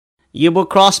yêu bùa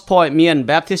Cross Point miền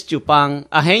Baptist chủ bang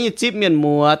à hẹn như chip miền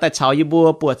mùa tại cháu yêu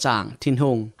bùa bùa chàng thiên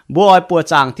hùng bùa oi bùa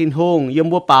chàng thiên hùng yêu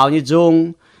bùa bảo như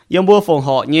dung yêu bùa phòng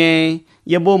họ nhé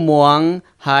yêu bùa muang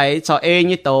hay cháu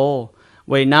như tổ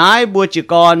vậy nãy bùa chỉ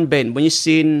con bền bùa như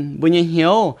xin bùa như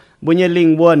hiếu bùa như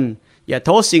linh quân và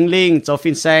thố sinh linh cho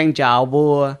phiên sang chào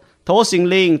bùa thố sinh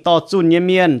linh to chun như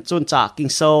miền chun trả kinh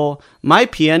sâu mái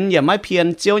phiền và mái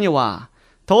phiền chiếu như hòa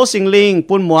thố sinh linh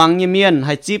buôn muang như miền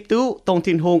hay chip tú tông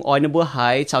thiên hùng ỏi nơi bùa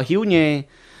hải chào hiếu nhé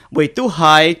bởi tu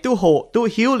hải tu hộ tu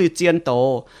hiếu li chiên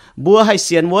tổ bùa hay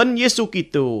xiên muốn Giêsu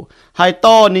Kitô hay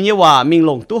to như hòa mình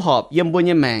lồng tu họp yếm bùa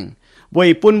như mèng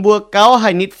bởi buôn bùa cáo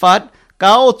hay nít phát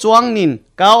cáo choang nín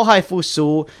cáo hay phu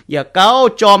su và cáo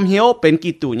chom hiếu bên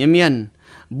Kitô như miền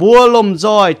bùa lom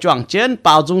roi choàng chén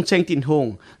bảo dung tranh thiên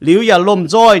hùng liu ya lom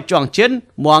roi choàng chén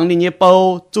muang như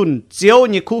bầu chun chiếu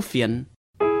như khu phiền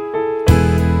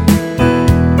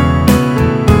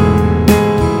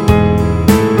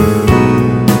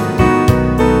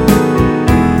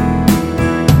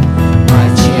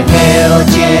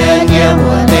chiến nghĩa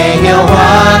mùa tê hiếu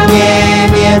hoang nhẹ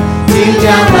miên dịu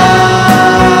dàng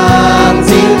là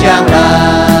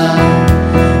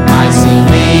mai sinh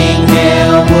linh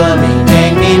hiếu mùa mình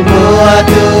thành min mùa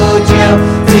tu chiều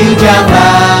dịu dàng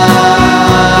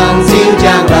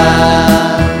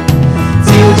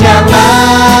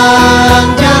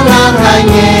là hai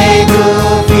nhẹ tu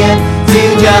phiền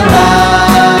dịu dàng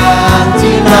là chỉ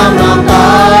năm to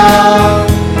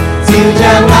dịu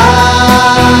dàng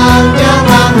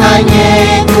hai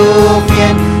nhẹ tu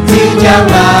phiền dịu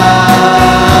dàng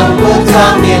là bước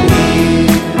sang miền đi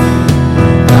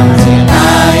làm diện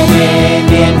hai nhẹ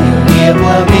niên hiểu nghĩa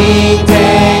của mình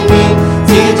thế mình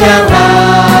dịu dàng là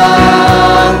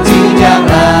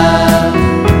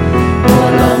một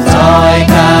lòng soi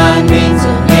can mình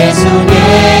dùng Giêsu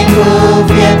nhẹ tu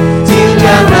phiền dịu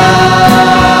dàng là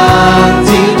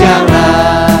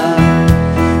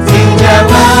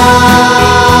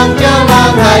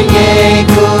hai nhẹ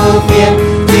tu phiền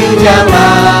dịu dàng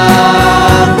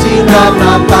là chỉ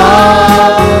năm to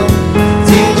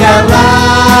dịu dàng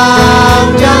là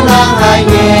hai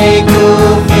nhẹ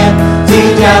tu phiền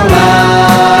dịu dàng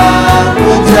là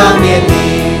muốn sang miền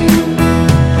đi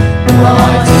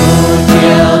mọi thứ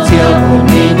chiều của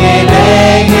mình nghe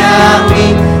lệ nhang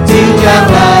mình dịu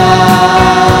dàng là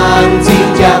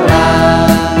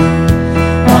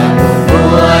mọi buồn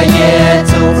vui nhẹ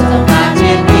chung dòng hát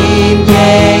trên tim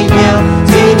nhẹ nhiều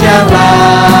dịu dàng là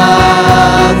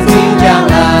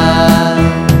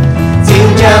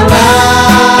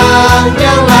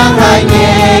hai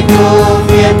nhẹ tu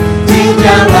phiền dịu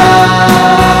dàng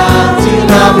là chỉ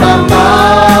năm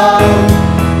to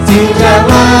dịu dàng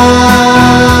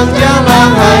là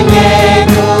hai nhẹ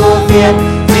tu phiền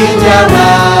dịu dàng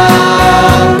là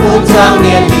muốn sang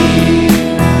miền đi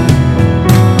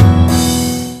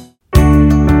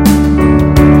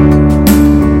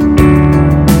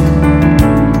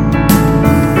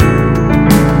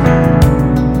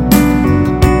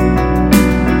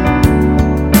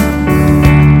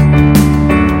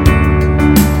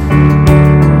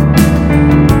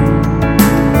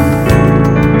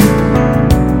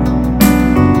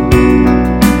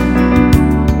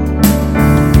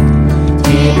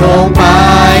không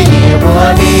phải nhiều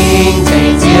mùa mình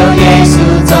chạy chiều Giêsu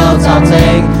dẫu trong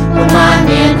danh một màn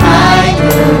miền hai từ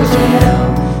chiều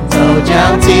dẫu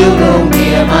chẳng chiều lùng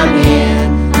kia màn miền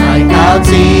ai cao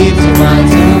chìm dù màn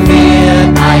dù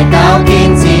miền ai cao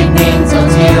kín chìm mình dẫu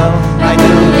chiều ai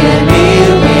từ địa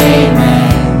liêu về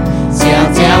mẹ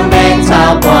xiang xiang bên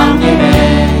sao quang như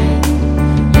mẹ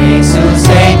Giêsu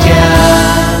sẽ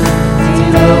chẳng chỉ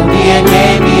lùng miền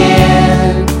nhé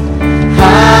miền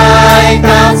hai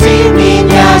cao chim min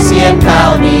nhà xiên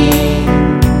cao đi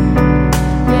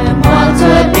em hoàng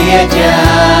chuột bia cha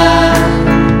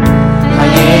hai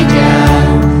nhé cha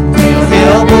thiếu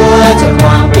thiếu búa chuột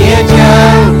hoàng bia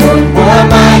cha buồn búa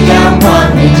mai yam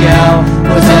hoàng đi chào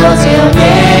búa dâu diều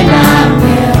nhé làm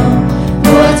nhiều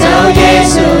búa dâu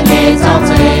Giêsu nhé trong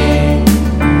danh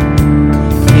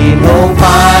mình không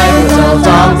phải búa dâu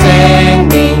trong danh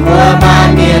mình búa mai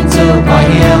miền chu coi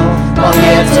hiếu có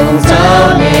nghĩa dùng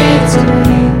dấu nhé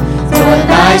rồi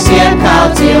tai xiên cao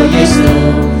chiều Giêsu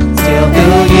chiều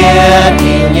tự nhiên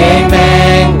hiểu nhé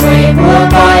men quay búa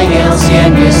coi hiểu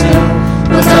xiên Giêsu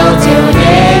búa dấu chiều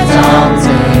nhé trong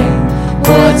danh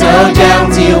búa dấu giang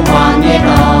chiều hoàng nhé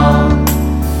to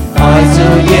hỏi sự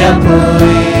yếm bùi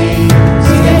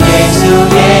xin Giêsu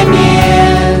nhé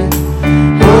miền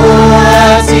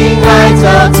búa xin hai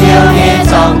dấu chiều nhé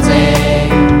trong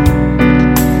danh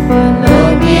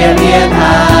luôn miền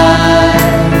hai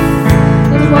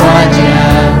qua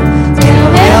chàng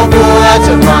theo búa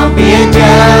cho hoàng biết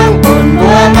chàng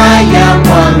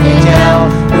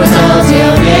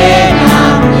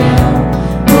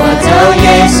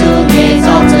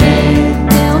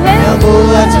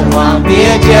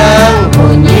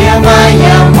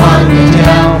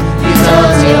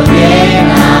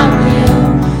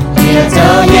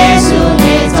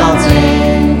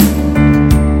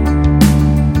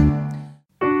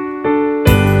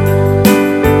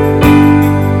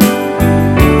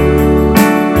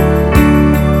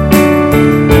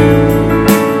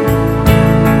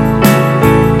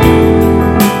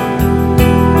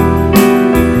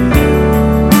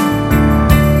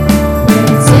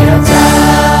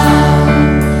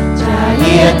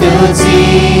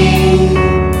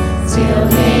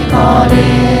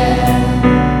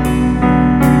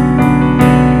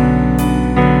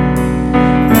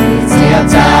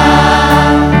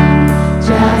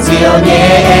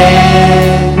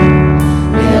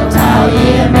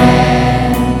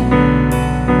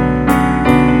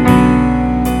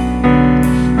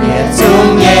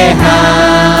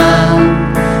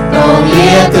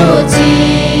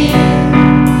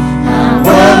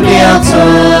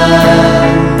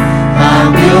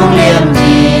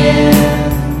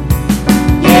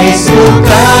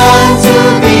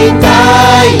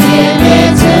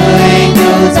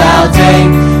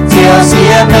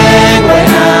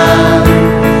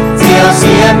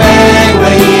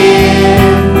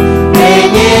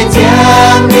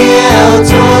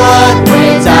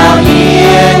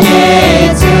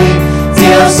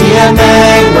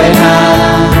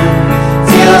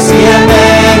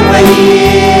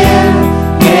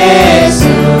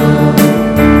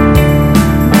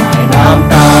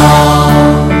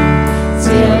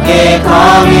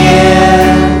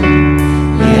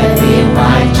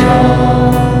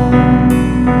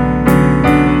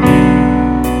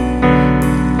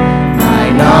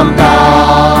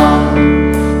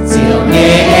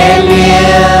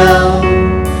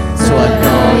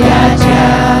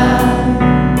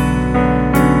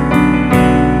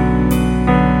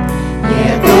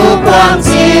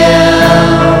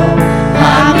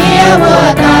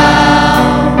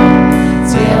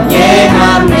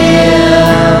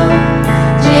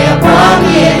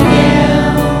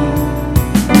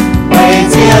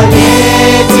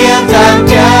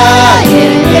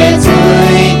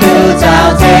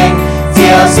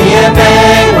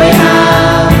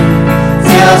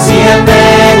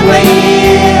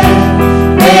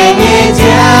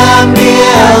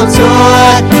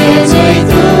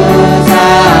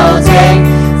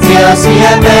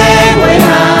xia mê quê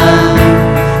hàng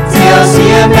chiều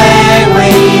xia mê quê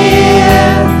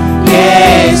yên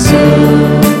Giêsu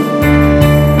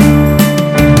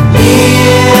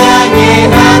yên nhẹ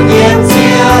hàng yếm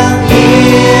chiều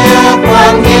yên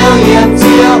quang hiếu yếm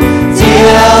chiều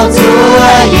chiều Chúa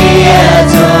yên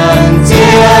chuẩn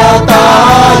chiều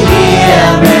to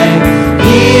yên mê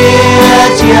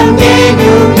yên chiêm nhẹ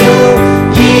nhu nhu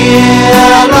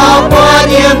yên lo qua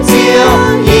yếm chiều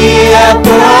yên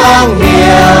quang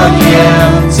hiếu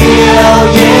yếm chiều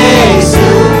Giêsu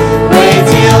về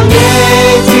chiều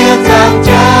nhẹ chiều thăng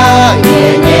cha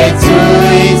nhẹ nhẹ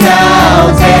chui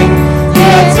giao thành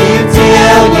nhẹ chim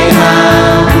chiều nhẹ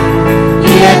hàng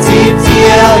nhẹ chim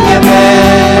chiều nhẹ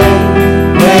mềm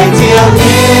về chiều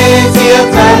nhẹ chiều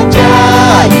thăng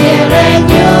cha nhẹ rèn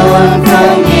nhung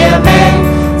không nhẹ mềm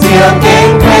chiều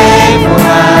cánh quê phù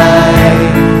hai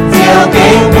chiều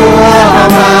cánh của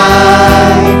hồng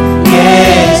hai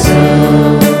Giêsu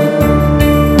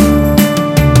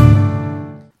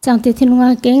chẳng thể thiên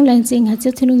hoa kén lên sinh hạt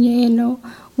chất thiên nhẹ nô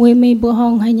quê mây bùa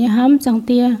hồng hay nhẹ hám chẳng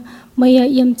tia mây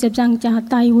yếm chập răng trả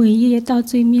tay quê yê tao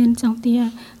chui miên chẳng tia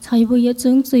chạy bùa yết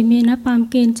trứng chui miên á pam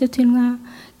kén chất thiên hoa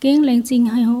kén lên sinh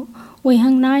hay hộ quê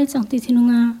hang nai chẳng thể thiên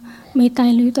hoa mây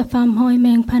tay lưỡi tập phàm hoi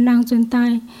mèng phan nàng chuẩn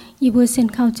tay y bùa sen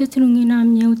khao chất thiên hoa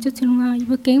nam nhiều chất thiên hoa y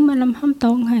bùa kén mà làm hám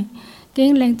tông hay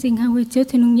kén lên sinh hay quê chất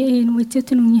thiên hoa nhẹ quê chất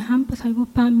thiên hoa hám bùa thay bùa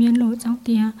pam miên lộ chẳng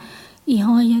tia ý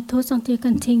hỏi ya thốt sang tia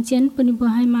cần thình chén bùn bùa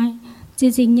hai mai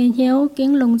chỉ dình nhẹ héo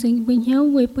kén lồng dình bình héo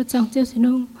quê bùa chẳng tiêu sinh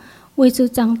nông quê sự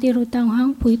chẳng tia rồi tàu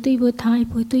hang phủi tùy bùa thái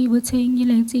phủi tùy bùa chênh như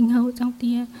lên sinh hậu chẳng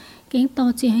tia kén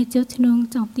to chỉ hay tiêu sinh nông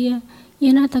chẳng tia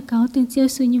yên na ta cáo tiếng tiêu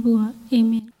sư như bùa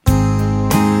amen.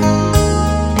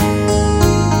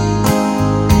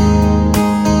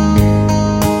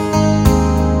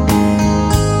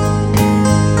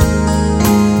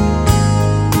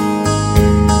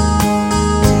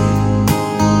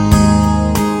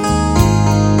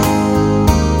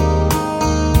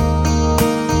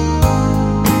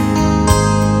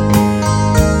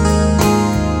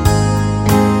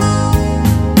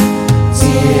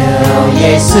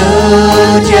 Giêsu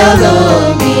chiều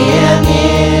lối miên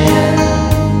miên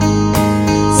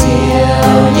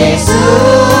chiều Giêsu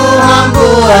hăng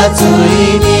bùa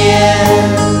chui miên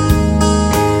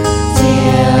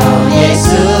chiều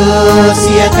Giêsu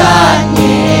xia cạn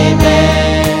nhẹ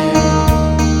mềm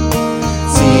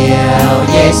chiều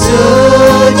Giêsu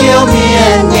chiều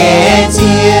miên nhẹ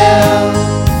chiều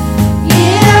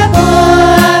yên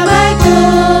bùa mai tu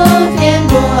thiên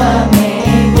bùa mẹ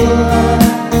bùa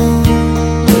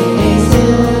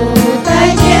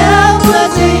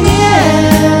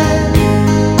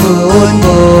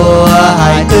mùa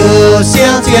hải tư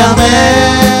siêu chiều mê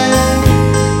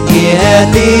yên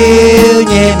lưu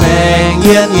nhẹ mềm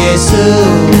yên Giêsu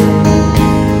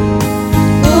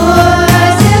mùa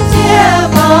siêu chiều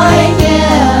bói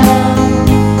nhiều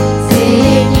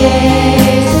xin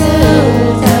Giêsu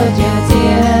theo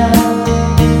chiều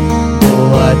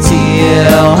mùa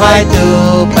chiều hải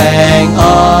tư bèn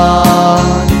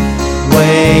on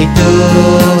quê tư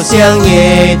siêu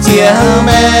nhẹ chiều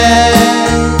mê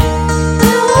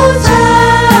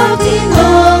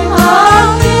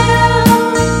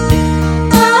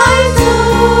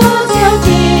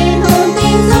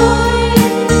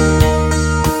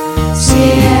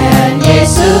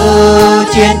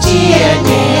chiến chia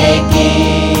nhẹ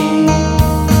kinh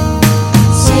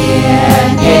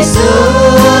xiên Giêsu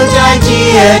trái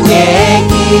chia nhẹ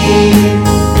kinh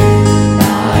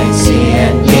đại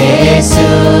xiên Giêsu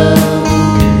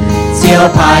siêu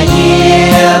phai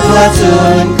yê vua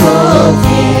chun khổ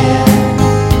phiền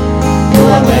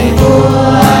vua người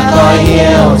vua tôi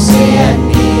yêu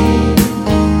xiên đi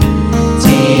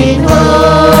chín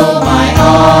hương mai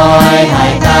oi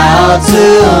hải tao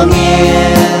chưa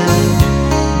nghiêng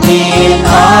nhìn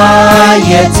ai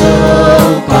Giêsu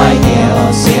coi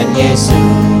nhiều xiên Giêsu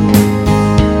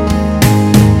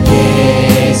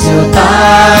Giêsu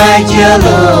tay chưa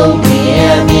lùng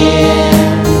miên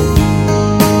miên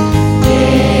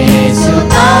Giêsu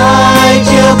tay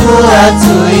chưa bùa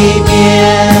chui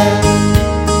miên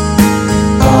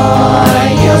coi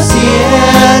nhiều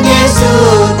xiên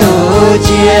Giêsu tu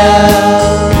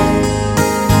chiều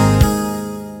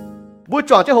bút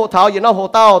chọn cho hộ thảo yên nó hộ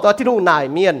tao tao thiên hùng nải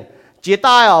miền chỉ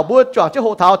tai ở bút chọn cho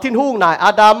hộ thảo thiên hùng nải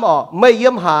Adam ở mây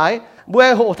yếm hải bút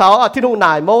hộ thảo ở thiên hùng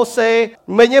nải Mô-sê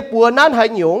mây nhé bùa nán hải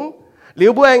nhúng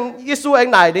liu bút anh Giêsu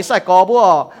anh nải để xài cò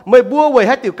bùa mây bùa về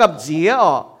hai tiểu cầm día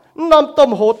ở năm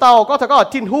tôm hộ tao có thể có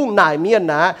thiên hùng nải miền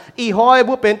nè y hoi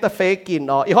bút bên ta phê kín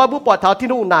ở y hoi bút bọt thảo thiên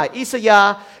hùng nải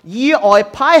Isaiah y ỏi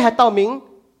phái hai tao mình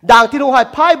đàng thiên hùng hai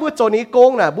phái bữa cho ní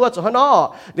công nè bữa cho nó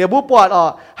để bữa bọt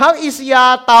hang Isia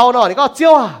tàu nóก็เจี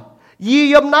ยวยี่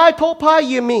ยมนายทพาย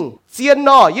ยี่มิงเจียนน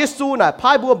อเยซูน่ะพ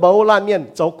ายบัวเบาลานเมียน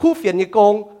เจ้าคู่เฟียนยี่ก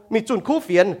งมีจุนคู่เ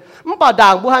ฟียนมันป่าด่า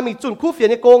งบัวให้มีจุนคู่เฟียน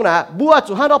ยี่กงน่ะบัว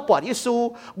จุดให้เราปอดเยซู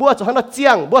บัวจุดให้เราเจี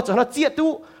ยงบัวจุดให้เราเจียตุ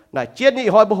น่ะเจียนนี่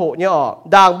หอยบัวโหเนี่ย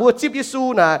ด่างบัวจิบเยซู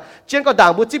น่ะเจียนก็ด่า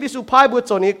งบัวจิบเยซูพายบัว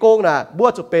จนี่กงน่ะบัว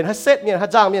จุดเป็นให้เซตเมียนให้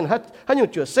จ้างเมียนให้อยู่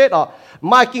จุดเซต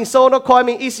มากิงโซนคอย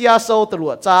มีอิสยาโซตล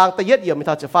วดจางแต่เย็ดเยี่ยมไม่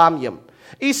ทันจะฟาร์มเยี่ยม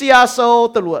อิสยาโซ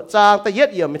ตลวดจางแต่เย็ด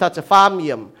เยี่ยมไม่ทันจะฟาร์มเ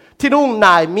ยี่ยมที่นุ่งน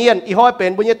ายเมียนอีห้อยเป็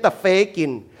นบุญยตะเฟกิ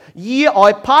นยี่อ้อ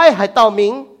ยพายให้เต้ามิ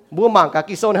งบัวหมางกา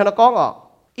กิโซนให้นักก้อง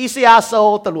อิสยาโซ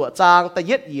ตลวดจางแต่เ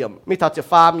ย็ดเยี่ยมไม่ทันจะ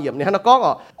ฟาร์มเยี่ยมในให้นักก้อง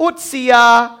อุตเซีย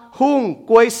หุ่ง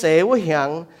กวยเสวเหียง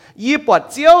ยี่ปวด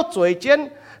เจียวจวยเจน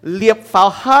เลียบฝา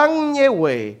หังเย่เว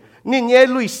นี่เย่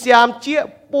ลุยเสียมเจี๊ย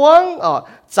ป้วง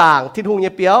จางที่หุ่งเ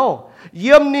ย่เปียวเ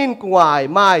ยี่ยมนินกวาย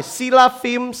ไม้ศิลา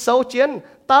ฟิมโซเจน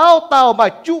เต้ามา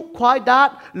จุควายดัด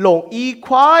หลงอีค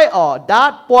วายดั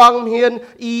ดปวงเฮียน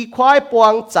อีควายปว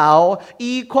งเจ้า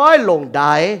อีควายหลงไ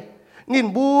ด้นิน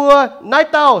บัวนาย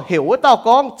เต้าเหวเต้าก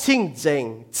องชิงเจง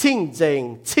เ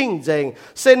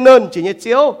ส้นเนินจีเนเ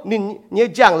จียวนินเน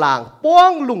จางหลางปว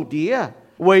งลุงเดีย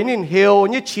เวยนินเหว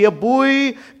เนเชียบุย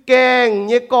แกงเ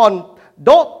นก่อนโด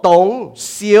ตง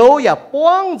เสียวอย่าป้ว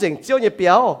งเจงเจียวเนเปี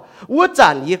ยววัวจั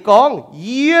นเยกองเ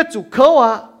ยี่ยจุเขา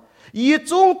เยี่ย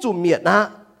จงจุเมียดนะ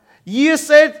ยี่เส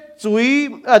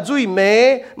จุยเม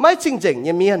ไม่จริงจังเ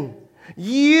นี่ยเมียน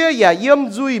ยี่อย่าเยี่ยม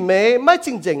จุยเมไม่จ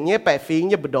ริงจังเนี่ยแปะฟิง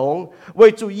เนี่ยบดงไว้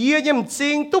จุยี่เยี่ยมจริ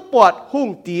งตุปอดหุ่ง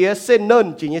เตียเส้นเนิน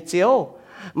จีเนี่ยเจียว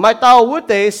ไม่เต้าวัวเ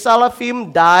ตซาลาฟิม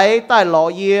ได้ใต้หล่อ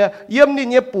เยี่ยมนี่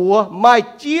เนี่ยปัวไม่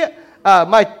เจี๊ย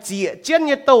ไม่เจียเจียนเ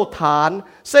นี่ยเต้าฐาน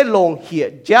เส้นลงเหี่ย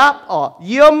จับเ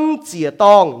ยี่ยมเจียต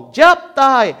องจับใ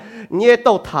ต้เนี่ยเ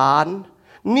ต้าฐาน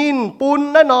นินปุน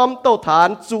น้อมเต้าฐาน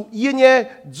จุยี่เนี่ย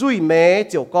จุยเม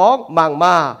เจียวกองมังม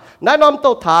าน้อมเต้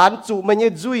าฐานจุมันเนี่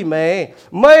ยจุยเม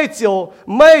ไม่เจียว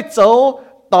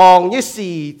ตองเนี่ย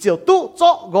สี่เจียวตุโจ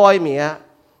กอยเมีย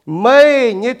ไม่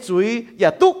เนี่ยจุยอย่า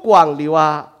ตุกวางลีว่า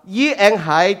ยี่แองห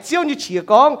ายเจียวเนี่ยเฉีย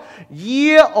กอง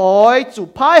ยี่อ้อยจุ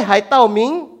พายหายเต้ามิ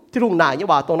งที่ลุงนายเนี่ย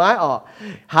ว่าตรงนั้น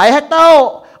หายให้เต้า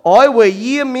อ้อยเวย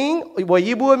ยี่มิงเวย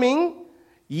ยี่บัวมิง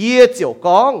ยี่เจียวก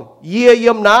องยี่เ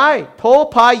ยี่ยมนายโท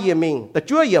พายยี่มิงแต่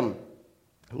ช่วยเยี่ยม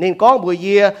นินกองบัว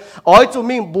ยี่อ้อยจุ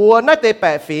มิงบัวน่าเตะแป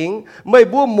ะฟิงไม่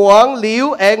บัวหมวงหลิว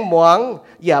แองหมวง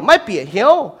อย่าไม่เปียเหี้ย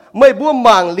วไม่บัว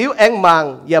มังหลิวแองมัง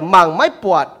อย่ามังไม่ป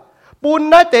วดปูน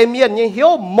น่าเตะเมียนยี่เหี้ย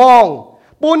วมอง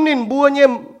ปูนนินบัวยี่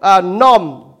น้อม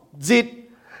จิต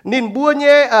นินบัว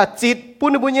ยี่จิตปู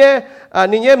นบัวยี่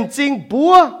นินยี่จริงบั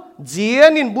วเจีย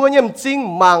นินบัวเนี่ยจริง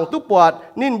มังตุปวด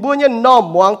นินบัวเนี่ยน้อม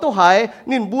หวังตุหาย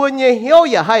นินบัวเนี่ยเหี้ยว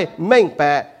อย่าให้แม่งแป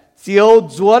ะเจียว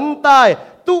จวนใต้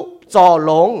ตุจ่อห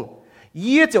ลง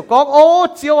ยี่เจียวกองโอ้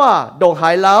เจียวดงหา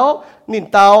ยแล้วนิน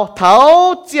เตาเท้า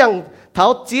เจียงเท้า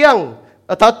จ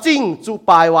ริงจู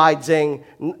ปลายวายเจง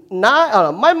น้า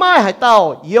ไม่หายเตา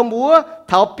เยี่ยมบัวเ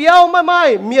ท้าเปี้ยวไม่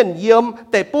เมียนเยี่ยม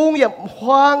แต่ปุ้งเยี่ยม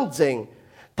ห้างเจง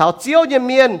เท้าเจียวเนี่ยเ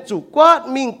มียนจุกวาด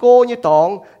มิงโกเนี่ยตอง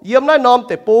เยี่ยมน้อยน้อมแ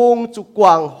ต่ปุงจุกว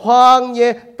างห้างเนี่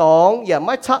ยตองอย่าไ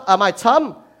ม่ช้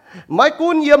ำไม่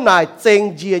กุ้นเยี่ยมนายเจง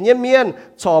เจียเนี่ยเมียน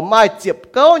ชอไม่เจ็บ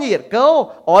เก้าเนี่ยเก้า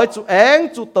อ้อยจุเอง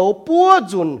จุโตปัว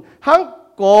จุนหัง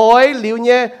ก้อยหลิวเ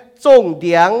นี่ยจงเ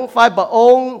ดียงไฟบะอ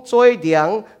งช่วยเดียง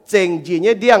เจงเจียเ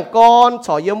นี่ยเดียงก้อนช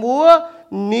อเยี่ยมัว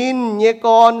นินเนี่ย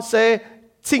ก้อนเซ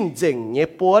ชิงเจงเนี่ย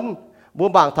ปวนบัว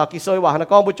บางทากิโซยว่าหน้า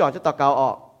ก้อนบุจจอนจะตะเกาอ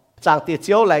อกจางเตียเ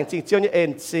จียวแหลงจริงเจียวเนี่ยเอ็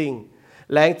นจริง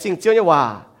แหลงจริงเจียวเนี่ยว่า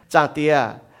จางเตีย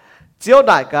เจียวไ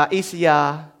ด้กับอิสยา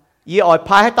ยี่อ้อยพ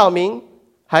ายให้เต้ามิง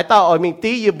ให้เต้าอ้อยมิง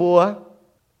ตียี่บัว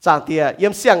จางเตียเยี่ย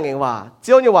มเสียงเองว่าเ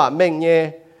จียวเนี่ยว่าเม่งเนี่ย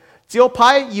เจียวพา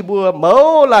ยยี่บัวเมา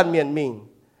ลานเมียนมิง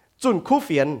จุนคู่เ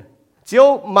ฟียนเจียว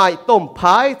ไม่ต้มพ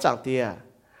ายจางเตีย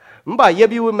มันบ่ายยี่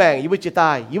บิวแมงยี่บิวจีตา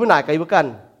ยยี่บิวไหนกับยี่บิวกัน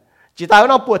จีตายว่า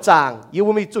น้องปวดจางยี่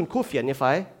บิวมีจุนคู่เฟียนเนี่ยไฟ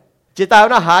จีตายว่า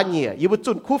น้องหาเหนี่ยยี่บิว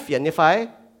จุนคู่เฟียนเนี่ยไฟ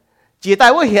จีตา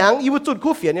ยว่าเหียงยี่บุจุน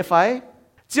คู่เฟียนเนี่ยไฟ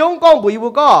จงกองบุยบุ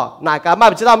ก็นายการมาเ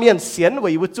ป็นเจ้าเมียนเสียนว่า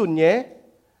ยี่บุจุนเนี่ย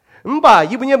บ่า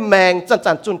ยี่บุเนี่ยแมง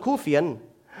จันจุนคู่เฟียน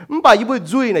บ่ายี่บุ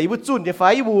จุยเนี่ยยี่บุจุนเนี่ยไฟ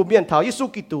ยี่บุเมียนเถายิสุ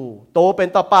กิตูโตเป็น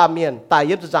ต่อป้าเมียนตายเ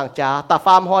ย็บจางจ้าตาฟ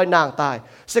าร์มหอยนางตาย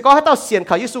เสก็ให้เต้าเสียนเ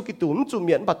ขายิสุกิตูมันจุเ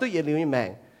มียนบ่าตุ้ยเยลิวแมง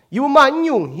ยี่บุมา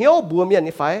ยุ่งเหี้ยวบัวเมียนเ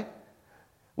นี่ยไฟ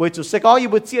วันจุเสก็ยี่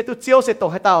บุเจียตุ้เจียวเสตต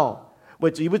ให้เต้าวั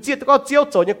นจุยี่บุเจียตุ้ก็เจียว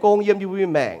โจเนี่ยโกงเยี่ยมยี่บุ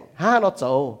แมงห้าเนาะโจ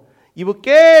ยี่บุเ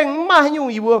ก่งมาอยู่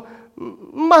ยี่บุ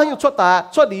มาอยู่ชดตา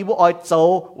ชดยี่บุอ้อยโจ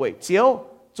ไว้เจียว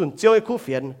จุนเจียวไอ้คู่เ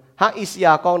ฟียนหาอิสย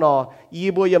ากองนอยี่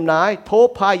บุยำนายโท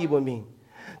พายยี่บุมิง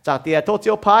จากเตียโทเจี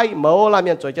ยวพายเมาลาเมี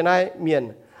ยนจ่อยจะนายเมียน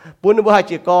ปุณบุหาย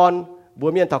จีกร บัว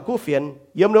เมียนถักคู่เฟียน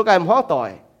เยี่ยมรู้การห้องต่อ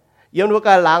ยเยี่ยมรู้ก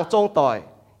ารล้างจงต่อย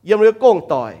เยี่ยมรู้ก้ง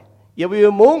ต่อยเยี่ยม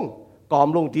รู้มุ้งกอม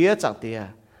ลงเดียจังเตีย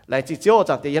แหล่งจิตเจ้า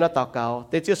จังเตียยันตอกเก่า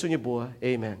เตเจ้าสุญญบัวเอ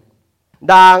เมน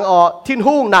ด่างทิ้น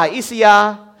หุ่งนายอิสยา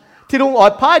ทิ้นหุ่งอ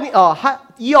ดพายนี่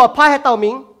ยี่อดพายให้เต่า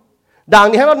มิงด่าง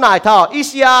นี่ให้เรานายเท่าอิ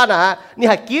สยานะนี่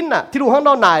ให้กินน่ะทิ้นหุ่งให้เร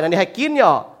านายนะนี่ให้กิน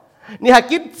นี่ให้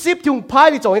กินซิบทิ้งพาย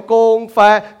นี่จงให้โกงแฟ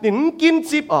นี่กิน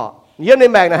ซิบเยี่ยมใน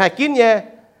แมงนะให้กินเนี่ย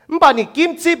มันป่านนี่กิน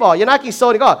ซิบยันนากิโซ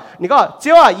นี่ก็เ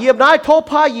จ้าเยี่ยมนายโท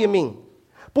พายเยี่ยมิง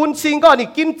ปุ่นซิงก็นี่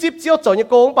กินจิบเจียวโจย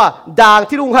โกงป่ะด่าง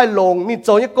ที่ลุงให้ลงนี่โจ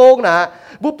ยโกงนะ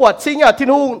บุปผดซิงที่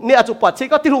ลุงนี่อาจจะปวดซิง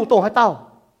ก็ที่ลุงตรงให้เต้า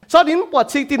ซอดินปวด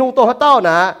ซิงที่ลุงตรงให้เต้าน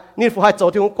ะนี่ผู้ให้โจ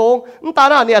ที่ลุงโกงตา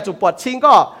หน้านี่อาจจะปวดซิง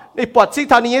ก็นี่ปวดซิง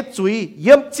ทางนี้จุยเ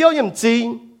ยี่ยมเจียวเยี่ยมจริง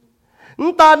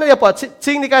ตาเนี่ยปวด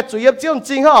ซิงนี่ก็จุยเยี่ยมเจียวจ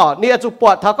ริงฮะนี่อาจจะปว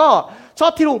ดเขาก็ชอ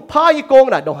บที่ลุงพายโกง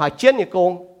นะดงหายเจียนโก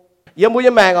งเยี่ยมบุย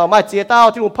แมงมาเจียเต้า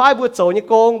ที่ลุงพายบุโจย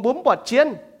โกงบุ้มปวดเจียน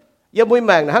เยี่ยมบุยแ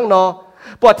มงนะฮั่งนอ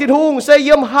ปอดทิ้นหุงเสียย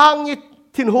มหางยี่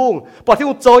ทิ้นหุงปอดทิ้ง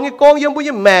โจยี่โกงยมบุย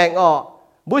แมง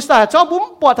บุษาชอบบุ้ม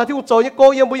ปอดทิ้งโจยี่โก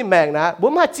งยมบุยแมงนะบุ้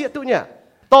มหาเจี๊ยตัวเนี่ย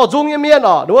ต่อจุงยี่เมียน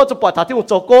หรือว่าจะปอดทิ้ง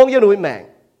โจโกงยมบุยแมง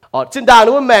จินดาหรื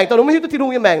อว่าแมงตอนนู้นไม่ใช่ทิ้งหุ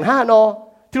งยี่แมงห้านอ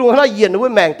ทิ้งหุงห้าเย็นหรือว่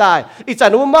าแมงตายอีจัน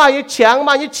หรือว่ามายี่เฉียงม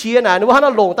ายี่เชียนะหรือว่าห้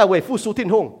าลงแต่เวฟูสูทิ้ง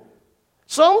หุง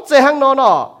สองเจหังน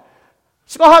อ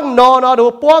ก็หังนอหรือ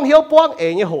ว่าป้วงเหี้ยวป้วงเอ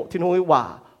งยี่โหทิ้งหุงยี่ว่า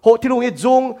โหทิ้งหุงยี่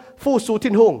จุงฟูสู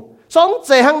ทิ้งหุงสองเจ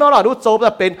หังนอดูโจแบ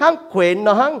บเป็นหังเขวนน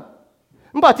ะหัง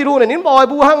มันปะที่รู้เนี่ยนิ้นบอย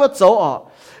บูหังก็โจ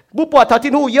บุปผา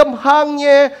ที่รู้เยี่ยมหังเ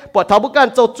นี่ยปวดเท้าบุกัน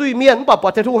โจจุยเมียนปว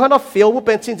ดที่รู้หังน่าเฟียวบุเ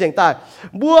ป็นชิ้นเจงตาย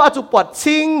บัวอาจุปวด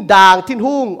ชิงด่างที่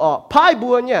รู้พายบั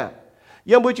วเนี่ย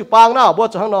ยังบัวจุปังน่ะบัว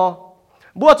จุหังนอ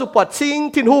บัวจุปวดชิง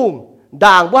ที่รู้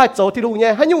ด่างบัวโจที่รู้เนี่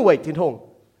ยให้ยุ่งเวทที่รู้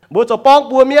บัวจุปอง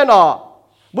บัวเมียน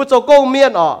บัวจุโกงเมีย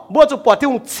นบัวจุปวดที่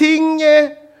รู้ชิงเนี่ย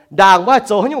ด่างบัวโ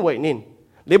จให้ยุ่งเวทนิน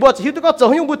หรือว่าจะฮิตก็โจ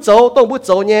ยุ่งบุโจต้องบุโ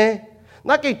จเนี่ย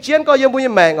นักเกี่ยนก็ยังบุย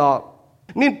แมง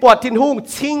นินปวดทิ้งหุ่ง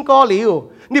ชิงก็หลิว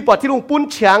นี่ปวดทิ้งหุ่งปุ้น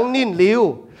เฉียงนินหลิว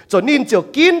จนนินเจียว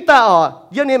กินตา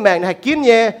ยังนี่แมงให้กินเ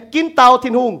นี่ยกินเตา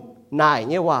ทิ้งหุ่งนาย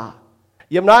เนี่ยว่า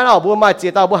ยังน้อยบัวมาเจีย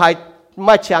เตาบัวหายม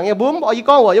าเฉียงเนี่ยบุ้มอี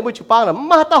ก้องว่ายังบุชุปังน่ะ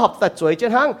มาตาหอบแต่สวยเจ้า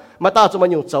หังมาตาจะมา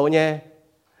อยู่โจเนี่ย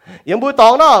ยังบุตอ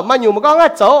งเนาะมาอยู่มันก็ง่า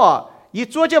ยโจยี่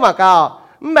จั่วเจ้ามาเก่า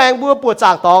แมงบัวปวดจ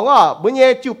างตองบุญเนี่ย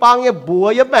จุปังเนี่ยบัว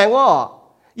ยังแมง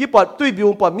ยี่ปอดตุยบิว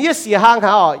ปอดมีเสียหางเข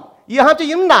ายี่ห้ามจะ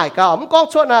ยิ้มหน่ายเขามันกอง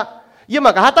ชดนะยี่ม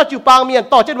ากระหัตตาจูปังเมียน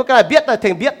ต่อเช่นว่าการเบียดแต่ถึ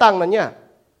งเบียดตังนั่นเนี่ย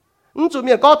จุดเ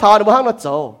มียนก็ถอดมาห้างนั่นโจ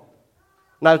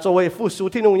นายโจเวฟูสู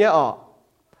ที่นุ่งเนี่ย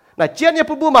นายเจียนเนี่ย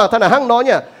ผู้บูมังท่านห้างน้อยเ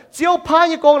นี่ยเจียวพาย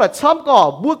ยี่กองน่ะช้ำก่อ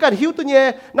บัวกันหิวตัวเนี่ย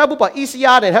นายบุปผาอิสย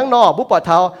าในห้างนอบุปผาเ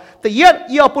ท้าแต่เย็ด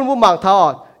เยี่ยวปุ่นบูมังเท้า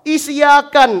อิสยา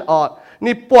กัน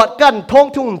นี่ปวดกันทง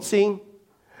ทุ่งจริง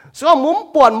ส่วนมุ้ม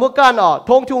ปวดมือกัน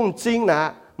ทงทุ่งจริงนะ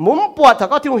มุ้มปวดถ้า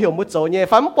ก็ที่เราเหี่ยวมุดโจเนี่ย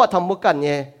ฟันมุ้มปวดทำมุกันเ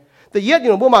นี่ยแต่เย็ดอยู่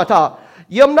บัวมังเท้า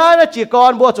เยี่ยมได้นะจีก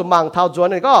รบัวจุมังเท้าจวน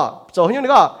นี่ก็โจหิ้ว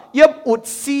นี่ก็เยี่ยมอุด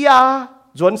เสีย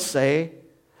จวนเส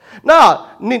น่ะ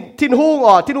นี่ทิ้งหุ่ง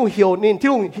ทิ้งหุ่งเหี่ยวนี่ทิ้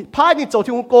งหุ่งพายนี่โจ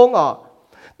ทิ้งหุ่งโกง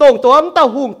ตรงตัวมันเต้า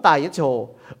หุ่งไต่โจ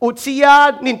อุดเสีย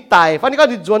นี่ไต่ฟันนี่ก็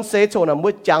จวนเสโจน่ะมุ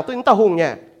ดจางตัวนี้เต้าหุ่งเนี่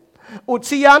ยอุดเ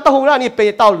สียเต้าหุ่งน่ะนี่ไป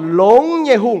เต้าหลงเ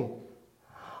นี่ยหุ่ง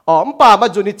มันป่ามา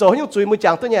จุนี่โจหิ้วจุยมุดจ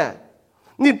างตัวเนี่ย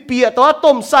นี่เปียตัว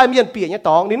ต้มใส่เมียนเปียเนี่ยต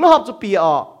องนี่น้องหอบจะเปีย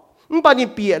มันปานี่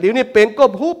เปียหรือนี่เป็นก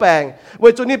บหูแปงเว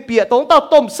จุนี่เปียตองเต้า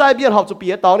ต้มใส่เมียนหอบจะเปี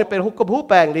ยตองนี่เป็นกบหู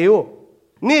แปงหลิว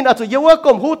นี่อาจจะเยอะว่าก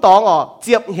บหูตองเ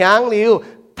จียบหางหลิว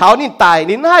เท้านี่ตาย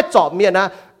นี่น่าเจาะเมียนะ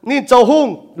นี่โจหุ่ง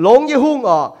หลงยี่หุ่ง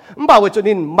มันป่าเวจุ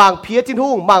นี่มังเพียที่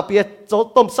หุ่งมังเปียโจ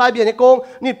ต้มใส่เมียเนี่ยโกง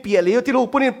นี่เปียหลิวที่ลูก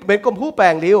ปุ่นนี่เป็นกบหูแป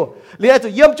งหลิวหรืออาจจะ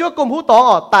เยี่ยมชั่วกบหูตอง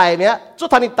ตายเนี่ยจุด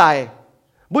ทันนี่ตาย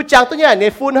บุจังตัวเนี่ยใน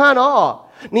ฟุ้นห้าเนาะ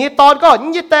นี่ตอนก็ยิ่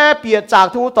งแต่เปียจาก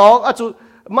ทุ่งตองอาจจะ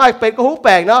ไม่เป็นก็หูแป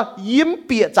ลงเนาะยิ้มเ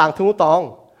ปียจากทุ่งตอง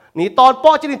นี่ตอนป้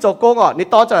อจะนี่โจโกงนี่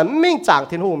ตอนจะมิ่งจาง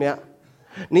ทิ้งหูเนี่ย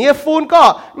นี่ฟุ้นก็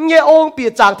เนี่ยองเปีย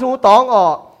จากทุ่งตอง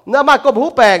น่ามาก็หู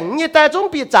แปลงนี่แต่จง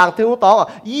เปียจากทุ่งตอง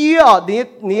ยี่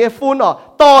นี่ฟุ้น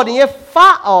ต่อนี่ฟ้า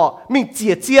มิ่งเจี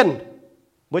ยเจียน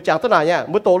บุจังตัวไหนเนี่ย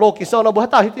บุโตโลกิโซนะบุฮั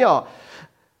ตตาฮิตเนี่ย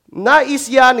นาอิส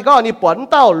ยานี่ก็นี่ปวน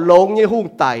เต้าลงยี่หุ่ง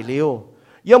ไต่เลี้ยว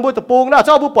ยังบุตรปูงนะเ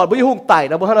จ้าบุปผาบุยหุ่งไต่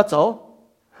นะบุฮันนะเจ้า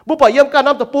บุปผาเยี่ยมกัน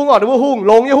น้ำตะปูงหรือบุหุ่ง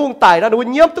ลงยี่หุ่งไต่นะหรือบุ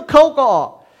เยี่ยมตุกเขาก็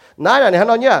นั่นน่ะฮะ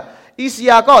น้องเนี่ยอิสย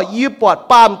าก็ยีปวด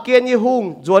ปามเกณฑ์ยี่หุ่ง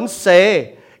จวนเส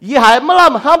ยี่หายมะล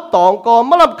ำห้ามตองก็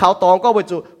มะลำขาวตองก็ไป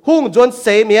จุหุ่งจวนเส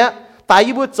เมียแต่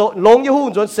ยี่บุโจลงยี่หุ่ง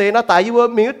จวนเสนะแต่ยี่บุ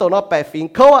มีตัวน้อแปดฟิง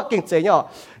เขาเก่งเจ๋งเนี่ย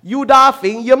ยูดาฟิ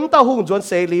งเยี่ยมเต้าหุ่งจวนเ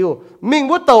สลิวมิง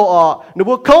บุโตหรือ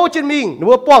บุเขาจะมิงหรือ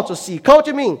บุป้องจุดสี่เขาจ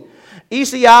ะมิงอิ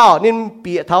สยานินเ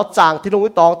ปียเท้าจางที่ลง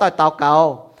ตองใต้เท้าเก่า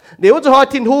เดี๋ยวจะหอย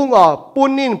ทิ้งหุ่งปุ่น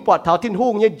นินปวดเท้าทิ้งหุ่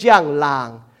งเนี่ยย่างลาง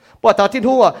ปวดเท้าทิ้น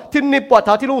หุ่งทิ้นนี่ปวดเ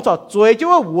ท้าทิ้นหุ่งสอดจวยจ้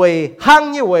ว่าเวหั่ง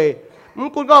ยี่เว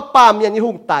คุณก็ป้าเมียนยี่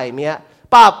หุ่งไต่เมีย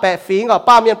ป้าแปะฝีง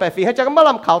ป้าเมียนแปะฝีให้จักมาล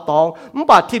ำข่าวตอง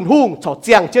ป้าทิ้นหุ่งสอดเ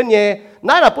จียงเจียนเย่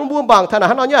นั่นแหละปุ่นบุ้มบางท่าน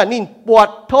น้องเนี่ยนิ่งปวด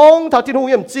ท้องเท้าทิ้นหุ่ง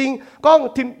ยังจริงก็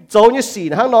ทิ้นโจยี่สี่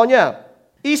นะน้องเนี่ย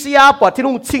อีเสียปวดทิ้น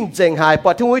หุ่งชิงเจงหายปว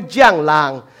ดทิ้นหุ่งย่างลา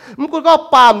งคุณก็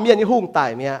ป้าเมียนยี่หุ่งไต่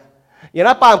เมียอย่าง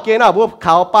นั้นป้ามเกณฑ์บัวข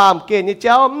าวป้ามเกณฑ์นี่เจ้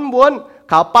าม้วน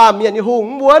ขาวป้ามเมียนยี่หุ่ง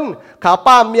ม้วนขาว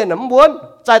ป้ามเมียนน้ำม้วน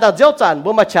ใจต่างเจ้าจันบั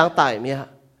วมาช้างไต่เมีย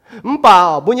เปล่า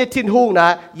บุญยทิ้นหุ่งนะ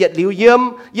เหยียดหลิวเยี่ยม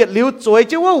เหยียดหลิวจวยเ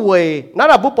จ้าว่าเวยนั่นแ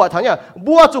หละบุปผาทั้งเนี่ย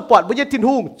บัวจุปอดบุญยทิ้น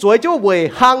หุ่งจวยเจ้าเวย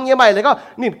หังยังไงเลยก็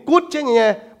นี่กุดเจ้าเนี่ย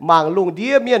มังลุงเดี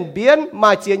ยเมียนเบียนมา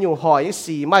เจียนอยู่หอย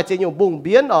สีมาเจียนอยู่บุ้งเ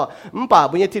บียนเปล่า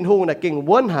บุญยทิ้นหุ่งนะเก่ง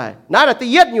ว้วนหายนั่นแหละตี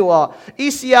เย็ดอยู่อี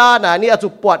เสียนะนี่จุ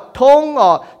ปอดทง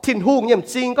ทิ้นหุ่งยัง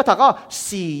จริงก็ถ้าก็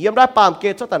สียังได้ปามเก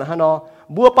ตเจ้าแต่ละฮะเนาะ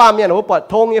บัวปามเนี่ยบุปอด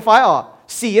ทงยังไฟ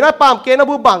สีน่าปามเกณฑ์นะ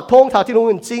บัวบังทงเท่าที่นุ่ง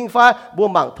จริงฟ้าบัว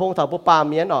บังทงเท่าบัวปาม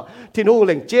เมียนที่นุ่งเห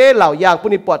ล่งเจ้เหล่ายางปุ่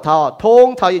นปวดเท่าทง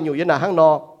เท่ายังอยู่ยันหน้าห้างนอ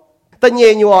แต่เงีย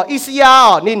อยู่อีสยา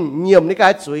นี่เงียบนี่กา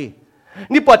ยจุย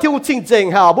นี่ปวดที่นุ่งชิงเจง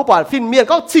ฮะบัวปวดฟินเมียน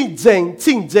ก็ชิงเจง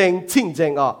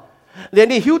เรียน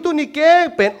นี่หิวตัวนี่เก่ง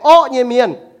เป็นอ้อเงียเมียน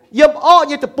เยี่ยมอ้อเ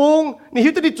งียตะปุงนี่หิ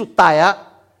วตัวนี่จุดไต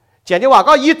เจียนว่า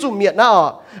ก็ยี่จุ่มเมียนนะ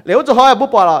เหลวจะหอยบัว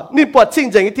ปวดนี่ปวดชิง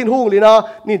เจงที่นุ่งเลยนะ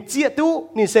นี่เจี๊ยตู้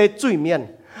นี่เซจุยเมียน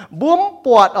บุ้มป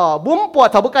วด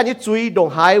ทำบุการยี่จุยดง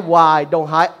หายวายดง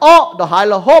หายอ้อดงหาย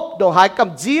ละหบดงหายก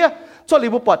ำเจี๊ยช่วงนี้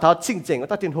บุ้มปวดเท้าชิงเจงก็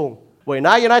ต้องทิ้งหงเว้ยน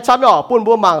ะยังไงช้ำปุ่น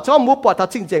บัวมังชอบบุ้มปวดเท้า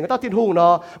ชิงเจงก็ต้องทิ้งหงเนา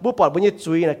ะบุ้มปวดบุ้มยี่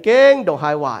จุยนะเก่งดงหา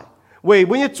ยวายเว้ย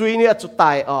บุ้มยี่จุยเนี่ยจุดต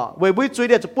ายเว้ยบุ้มยี่จุย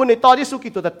เนี่ยจะปุ่นในตอนที่สุกิ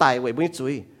ตัวตายเว้ยบุ้มยี่จุ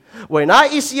ยเว้ยนะ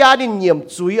อิสยาดินเยี่ยม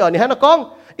จุยนี่ฮะนักกอง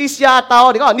อิสยาเตา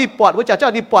นี่ก็นี่ปวดบุ้มจ่าเจ้า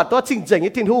นี่ปวดตัวชิงเจง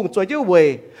ยี่ทิ้งหงจุยเจ้าเว้ย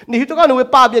นี่ที่ต้องการหนูไป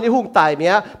ป้าเบียนยี่หุ่งตายเมี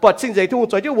ยปอดชิงเจงที่หุ่ง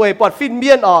จอยที่เวปอดฟินเบี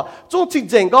ยนจุ้งชิง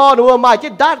เจงก็หนูมาเจ็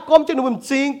ดดัดก้มเจ้าหนู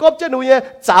จริงก้มเจ้าหนูเนี่ย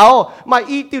เจ้ามา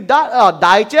อีติวดัดไ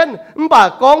ด้เจนบ่า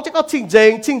กองเจ้าก็ชิงเจ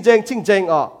ง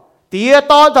เตี้ย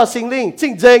ตอนถ้าสิงลิงชิ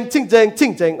งเ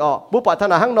จงบุปผาธ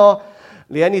นาหังนอ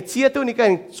เหลียนี่เจี๊ยตัวนี้ก็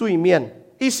จุยเมียน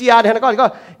อีเสียเนี่ยก็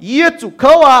ยี่จุกเข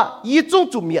ายี่จุ้ง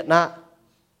จุ่มเมียนนะ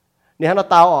เนี่ยฮะเรา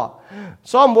เตา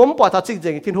ซ้อมมุ้มปอดถ้าชิงเจ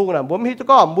งที่หุ่งนะมุ้มที่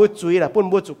ก็มือจุยนะปุ่น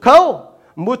มือจุกเขา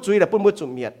มุดจุยแต่ปุ่นมุดจุ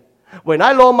เมียนเว้ยนา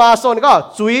ยโลมาโซนก็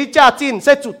จุยจ้าจินเส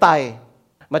จุไต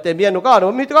มาแต่เมียนก็หนู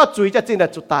มีก็จุยจ้าจินแต่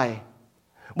จุไต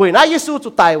เว้ยนายเยซูจุ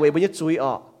ไตเว้ยบุญจุย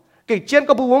เกี่ยเจียน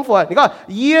ก็บุ้มฝนนี่ก็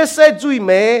เยเสจุยเ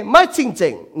มไม่จริงจริ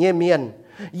งเนี่ยเมียน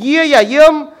เยอย่าเยี่ย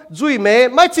มจุยเม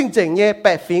ไม่จริงจริงเนี่ยแป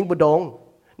ะฟิงบุดง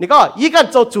นี่ก็ยี่กัน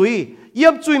โจจุยเยี่ย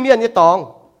มจุยเมียนเนี่ยตอง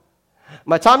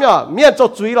มาช้ำเนี่ยเมียนโจ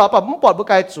จุยหรอปะมุ้งปอดบุกไ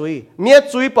ก่จุยเมีย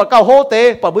จุยปอดเก้าโฮเต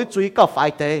ปอดบุจุยเก้าไฟ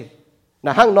เตน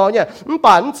ะห้างนอเนี่ย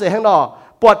ป่านเสียห้างนอ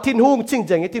ปวดทิ้นหุ่งชิงเ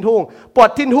จงทิ้นหุ่งปวด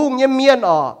ทิ้นหุ่งเนี่ยเมียน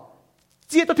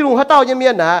เจี๊ยตัวทิ้นหุ่งข้าเต้าเนี่ยเมี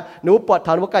ยนนะหนูปวดฐ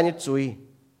านว่าการเนี่ยจุย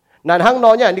นั่นห้างนอ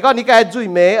เนี่ยนี่ก็นี่ก็จุย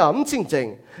เมย์มันชิงเจง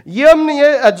เยี่ยมเนี่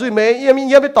ยจุยเมย์เยี่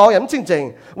ยมไปต่ออย่างชิงเจง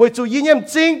เวจุยเยี่ยม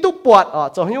จริงตุ๊ปวด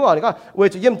จะให้ว่านี่ก็เว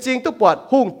จุยเยี่ยมจริงตุ๊ปวด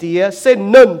หุ่งเตี้ยเส้น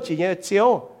เนินจีเนี่ยเจียว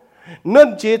เนิน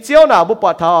จีเจียวน่ะบุปผ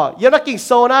าทอยังนักกินโซ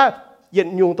นะเย็น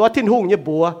ยุงตัวทิ้นหุ่งเนี่ย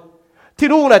บัวที่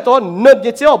รุ่งไหนตัวเนิน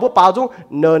ยี่เจียวบัวเปล่าจง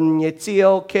เนินยี่เจีย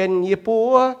วเข็นยี่ปั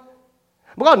ว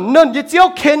มันก็เนินยี่เจียว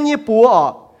เข็นยี่ปัว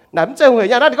ไหนมันจะเหวี่ยง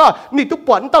อย่างนั้นก็นี่ตุ๊ป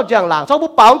วดเต้าจางหลังชอบบัว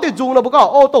เปล่าติดจุงนะบัวก็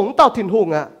โอ้ตรงเต้าทิ้นหุ่ง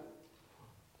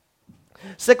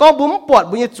เสกก็บุ้มปวด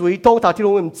บุ้มยี่จุยทงเท่าที่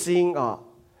รุ่งจริง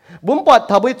บุ้มปวดเ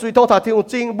ท่าบุ้มจุยทงเท่าที่รุ่ง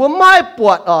จริงบุ้มไม่ป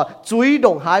วดจุยด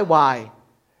งหายวาย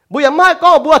บุ้มยังไม่ก็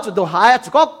บัวจุดดงหายจะ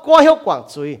ก็เหี้ยวกว่าง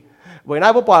จุยเวลา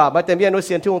บัวปวดมาเต็มเบียนโนเ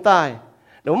ซียนที่รุ่งใต้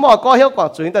หนูมอก็เหี้ยวกว่าง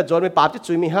จุยแต่จนมีปากที่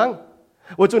จุยมีหัง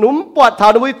ว่าจุหนุ่มปวดเท้า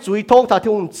หนูจุยทงเท้า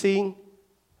ที่หุ่นจริง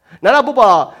นั่นแหละบุปผา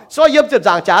所以要就长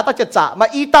假到就假มา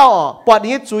อีเต้าปวด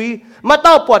นี้จุยมาเ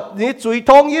ต้าปวดนี้จุย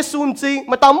ทงนี้ซุนจริง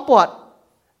มาต้อมปวด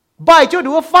ใบ就ดู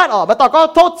ว่าฟาดมาต่อก็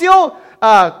โทษเจียว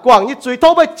กว่างนี้จุยโท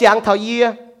ษไปจางเท้ายี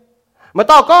มา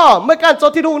ต่อก็ไม่การโจ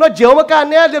ที่ดูนะเจียวมาการ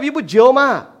เนี้ยเรียบบุเจียวมา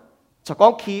จะก้อ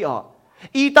งขี้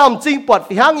อีเต้าจริงปวด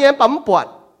ฝีห้างเงี้ยปั๊มปวด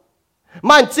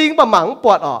มันจริงปะหมังป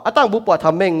วดตั้งบุปผาท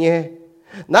ำเองเงี้ย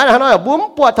นั่นฮะน้อยบุ้ม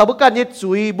ปวดทำบุกันยึด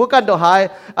จุยบุกันดอกหาย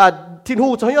ทิ้งหู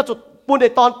จะให้จุดปุ่นใน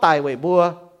ตอนตายไว้บัว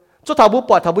จุดทำบุ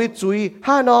ปวดทำบุจุย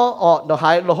ห้านดอกหา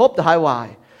ยระหบดอกหายวาย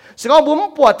สิ่งบุ้ม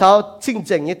ปวดทำชิงเ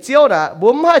จงยึดเจียวนะ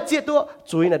บุ้มให้เจี๊ยตัว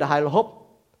จุยในดอกหายระหบ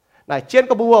นายเจียน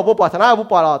ก็บัวปวดทนาบุ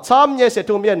ปวดช้ำเงี้ยเสีย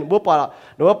ทุ่มเย็นบุปวด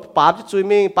หนูปามจะจุย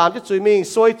มิงปามจะจุยมิง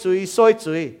ซอยจุ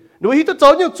ยหนูฮิตตัวโจ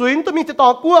นอยู่จุยตัวมีจะต่อ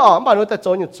กู้บ้านหนูแต่โจ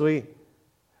นอยู่จุย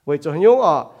为咗用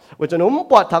为咗侬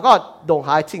ปวด他ก็ดงห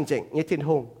ายจริงๆนี่ทิ้งห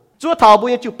งจู่เท้าบุ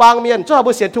ญจู่ปังเมียนจู่เท้า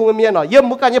บุญเสียทุ่งเมียนเยี่ยม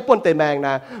มุกันเยี่ยมปนเตแมงน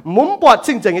ะมุ้มปวดจ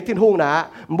ริงๆนี่ทิ้งหงนะ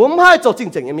มุ้มให้โจจ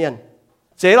ริงๆเมียน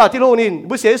เจ้าที่ลูกนี่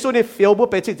บุเสียสุนี่เฟียวบุ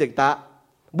ไปจริงๆตา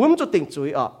บุ้มจุดติ่งจุย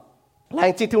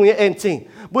lành chính thung như em chính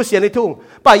bữa xiên đi thung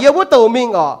bà yêu bữa tàu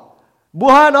mình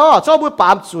bữa ha nó cho bữa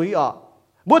bám chuối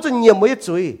bữa cho nhiều mới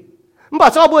chuối bà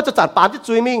cho bữa cho chặt bám cho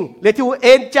chuối mình để thiếu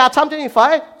em cha chăm cho mình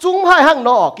phải chúng hai hàng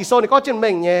nó kỳ sau này có trên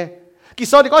mình nhé kỳ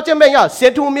sau này có trên mình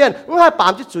xiên thung miền hai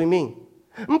bám cho chuối mình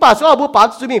bà cho bữa bám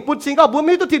cho chuối mình bữa chính có bữa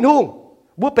mi tu thiên hung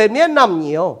bữa bên miền nằm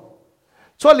nhiều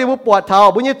cho liu bữaปวด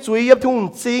thảo bữa như chuối yếm thung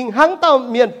chính hàng tao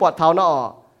miền ปวด thảo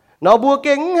nó bữa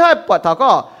kinh hai ปวด thảo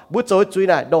có bữa chỗ chuối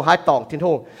này đồ hai tòng thiên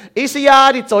hung ý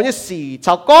xia đi chỗ như xì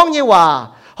chào con như hòa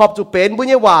họp chủ bên bữa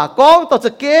như hòa con tao sẽ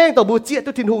kinh tao bữa chia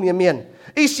tu thiên hung như miền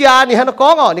ý xiaนี่ฮะnó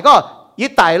conนี่ก็ยี่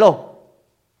ไต่โล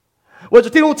ว่าจุ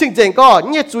ดที่ลุงจริงๆก็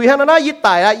เนี่ยจุยฮะนะยี่ไ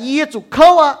ต่ละยี่จุเข้า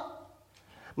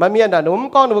มาเมียนน่ะหนุ่ม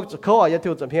ก้อนหนุ่มจุเข้าอย่า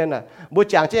ทิ้งจำเพี้ยนน่ะบุญ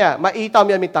จางเจ้ามาอีตอมเ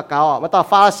มียนมีตะเกามาต่อ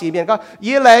ฟ้าสีเมียนก็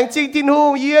ยี่แหลงจริงที่ลุ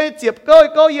งยี่เจ็บ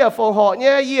ก็ยี่ฝงหอเนี่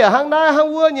ยยี่หางหน้าหาง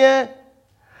วัวเนี่ย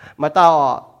มาต่อ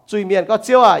จุยเมียนก็เ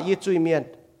จ้ายี่จุยเมียน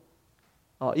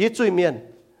ยี่จุยเมียน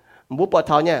บุญปวดเ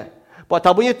ท้าเนี่ยปวดเท้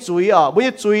าบุญยี่จุยบุญ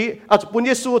ยี่จุยบุญ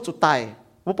ยี่สู้จุดไต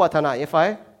บุปผาธนาอย่างไฟ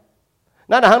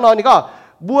นั่นนะฮังนอนนี่ก็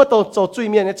บัวตัวโจจุย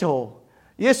เมียนเนี่ยโจ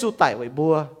เยซูไต่ไว้บั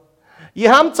วยี่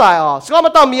ห้ามจ่ายสก็ม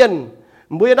าต้องเมียน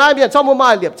บัวได้เมียนชอบมัวมา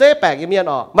เหลียบเจ๊แปลกอย่างเมีย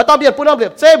นมาต้องเมียนปุ่นน้ำเหลีย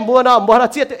บเจ๊บัวน่ะบัวน่ะ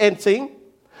เจี๊ยตัวเองจริง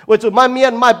ว่าจุดมาเมีย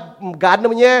นมาการนี่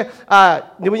มันเนี่ย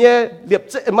นี่มันเนี่ยเหลียบ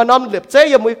เจ๊มาน้ำเหลียบเจ๊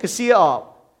ยังมือกระเสีย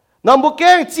น้ำบัวแก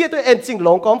งเจี๊ยตัวเองจริงหล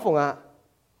งก้อมฝง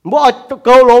บัวเก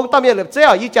าลงตามเมียนเหลียบเจ๊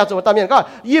ยี่เจ้าจุดตามเมียนก็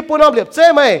ยี่ปุ่นน้ำเหลียบเจ๊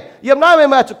ไหมยี่น้ำไม่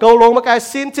มาจุดเกาลงมาไกล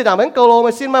ซินจีน่ะมันเกาลงม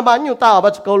าซินมาบ้านอยู่ตามา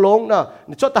จุดเกาลงเนาะ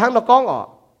นี่ชดตาหังเราก้อง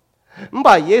มัน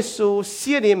บ่เยซูเ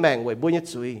สียนี่แมงไว้บัวยี่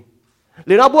จุยห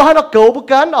รือเราบัวให้เราเกาบุ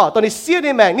กันตอนนี้เสีย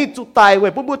นี่แมงนี่จุดตายไว้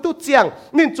บัวตู้เจียง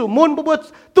นี่จุดมุนบัว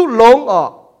ตู้ลง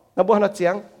เราบัวให้เราเจีย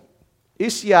งอิ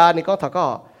สยานี่ก็ถ้าก็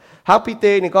ฮักพีเต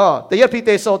นี่ก็แต่ยัดพีเต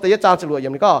โซแต่ยัดจางจรวดอย่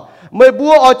างนี้ก็เมื่อบั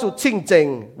วเอาจุดชิงเจง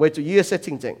ไว้จุดยี่เส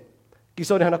ชิงเจงกิโ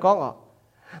ซนี่ให้เราก้อง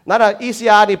นั่นแหละอิสย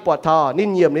านี่ปวดท้อนี่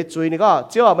เยี่ยมนี่จุยนี่ก็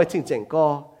เจ้าไม่ชิงเจงก็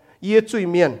ยี่จุย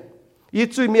เมียนยี่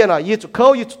จุยเมียนยี่จุดเข้า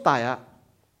ยี่จุดตาย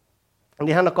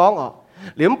นี่ให้เราก้อง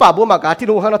หรือมันป่าบัวมากาที่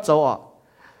นุ่งให้เราโจ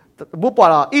บัวปว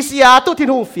ดอิสยาตู้ที่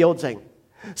นุ่งเฟียวเจง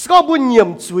สก็บัวเยี่ยม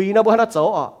จุยนะบัวให้เราโจ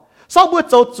สองบัว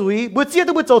โจจุยบัวเจี๊ย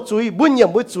ตู้บัวโจจุยบัวเยี่ยม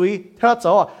บัวจุยให้เราโจ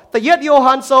แต่ยัดโย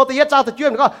ฮันโซแต่ยัดจ้าแต่จุย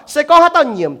มันก็เสก็ให้ตั้ง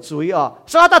เยี่ยมจุย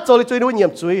สก็ให้ตั้งโจเลยจุยนุ่งเยี่ย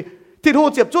มจุยที่นุ่ง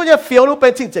เจ็บจุยเนี่ยเฟียวนุ่งเป็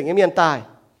นชิงเจงเมียนตาย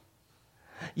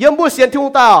ยังบัวเสียนที่นุ่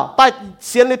งตาตายเ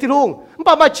สียนเลยที่นุ่งมัน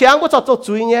ป่ามาเชียงบัวโจ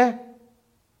จุยเนี่ย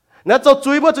นั่นโจ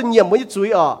จุยบัวจะเยี่ยมบัวจุย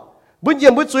บุญเยี่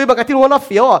ยมบุญจุยบางการที่นุ่งน่าเ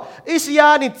ฟียวอิสยา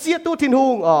นี่เจี๊ยตู้ที่นุ่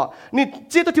งนี่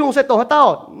เจี๊ยตู้ที่นุ่งเสร็จตัวเขาเต้า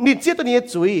นี่เจี๊ยตัวนี้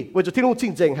จุยบัวจุที่นุ่งจริ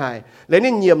งเจงหายและ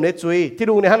นี่เยี่ยมเลยจุยที่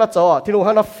นุ่งในฮันน่าโจที่นุ่ง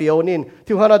ฮันน่าเฟียวนี่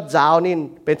ที่นุ่งฮันน่าเจ้านี่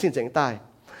เป็นจริงเจงตาย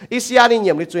อิสยานี่เ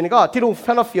ยี่ยมเลยจุยนี่ก็ที่นุ่ง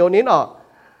ฮันน่าเฟียวนี่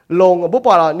ลงบุปผ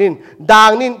านี่ด่า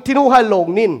งนี่ที่นุ่งให้ลง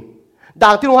นี่ด่า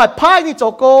งที่นุ่งให้พายนี่โจ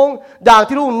กงด่าง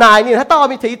ที่นุ่งนายนี่ถ้าเต้า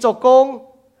มีถีโจกง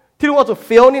ที่นุ่งเอาจุดเ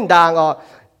ฟียวนี่ด่าง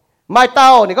ไม่เต้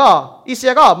านี่ก็อิสย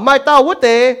าก็ไม่เต้าวุ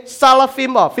ฒิซาลาฟิ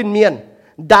มฟินเมียน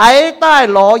ได้ใต้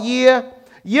หล่อเ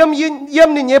ยี่ยม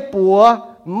นี่เนี่ยปัว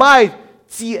ไม่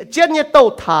เจี๋ยเจ้าเนี่ยโต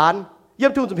ฐานเยี่ย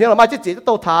มทุ่งจุดเพียงเราไม่เจี๋ยโ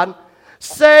ตฐาน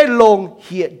เซลงเ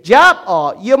หียยับ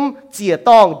เยี่ยมเจี๋ยต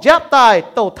องยับใต้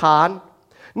โตฐาน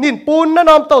นินปูนน้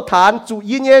นอมโตฐานจุ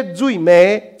ยินเนี่ยจุยเม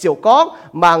เจียวก้อง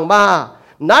มังมา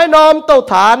นายนอมโต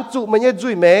ฐานจุมันเนี่ยจุ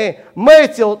ยเมไม่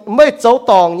เจ้า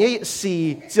ตองเนี่ยสี่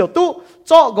เจียวตู้โ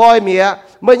จกอยเมีย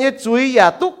มันยังจุยอย่า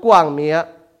ตุกกวางเมีย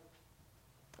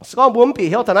สก็บุ้มปี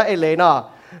เฮาธนาเอเลน่ะ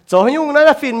จะให้ยุ่งนั่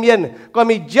นฟินเมียนก็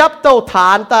มียับเต้าฐา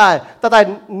นแต่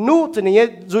นู้จะเนี่ย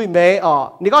จุยเม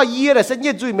นี่ก็ยี่อะไรเส้น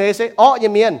ยี่จุยเมเส้ยั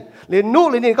งเมียนหรือนู้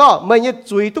หรือนี่ก็มันยัง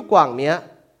จุยตุกกวางเมีย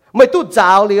ไม่ตู้เจ้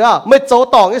าเลยไม่โจ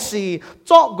ตองยังสี่โ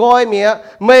จกอยเมีย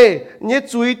ไม่ยัง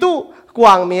จุยตุกว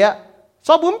างเมียส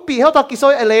ก็บุ้มปีเฮาตะกิโซ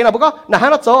เอเลน่ะบุก็น่ะให้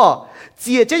เราโจเ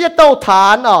จี๋ยเจ้าโตฐา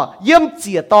นเยี่ยมเ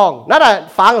จี๋ยตองนั่นแหละ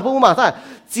ฟังพูดมาใช่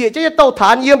เจี๋ยเจ้าโตฐา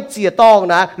นเยี่ยมเจี๋ยตอง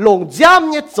นะหลงย้ำ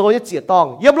เนี่ยโจเนี่ยเจี๋ยตอง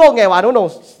เยี่ยมโลกไงวะน้อง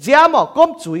ย้ำก้ม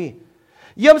จุย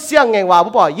เยี่ยมเสียงไงวะ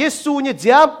ผู้บอกเยซูเนี่ย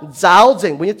ย้ำเจ้าเจ๋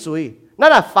งบุญเนี่ยจุยนั่น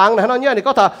แหละฟังนะน้องเนี่ยนี่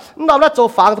ก็ถ้าเราแล้วโจ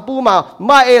ฟังพูด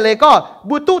มาเอเลยก็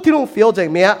บุตุที่นุ่งเฟียวเจ๋ง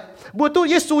เมียบุตุ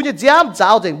เยซูเนี่ยย้ำเจ้า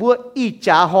เจ๋งบุอี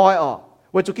จ่าหอย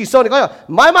วันจุกิโซนี่ก็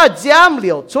ไม่มาย้ำเห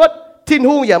ลียวชุดทิ้ง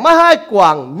หุงอย่าไม่ให้กวา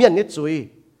งเมียนเนี่ยจุย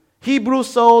ฮีบรู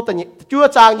โซแต่จั่ว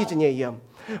จางยี่จะเนี่ยย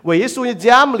ำว่าเยซูเนี่ย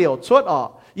ย้ำเหลียวชุด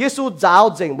เยซูเจ้า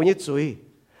เจ๋งบุญเนี่ยจุย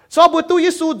สอบบุตุเย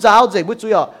ซูเจ้าเจ๋งบุจุ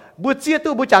ยบุเจีย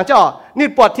ตู้บุจางจ้านี่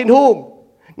ปวดทิ้งหุง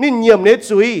นี่เยี่ยมเนี่ย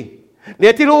จุยเหลี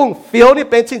ยที่หุงเฟียวนี่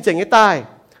เป็นชิงเจ๋งให้ตาย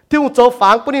ที่หุงโจฝั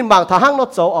งปุ่นนี่บางทางนอ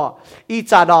โจอี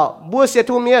จ่าบัวเสีย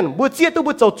ทุ่เมียนบุเจียตู้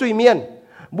บุโจจุยเมียน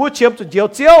บุเชียมจุดเ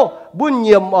จียวบุญเ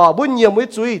ยี่ยมบุญเยี่ยมบุ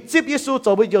จุยจิบเยซูโจ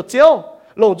บุเจียว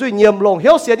lồng duy nhiệm lồng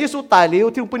hiếu xiên Giêsu tài liu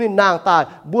thiên bún nàng tài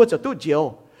bua cho tu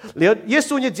diệu liu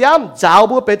Giêsu như dám giáo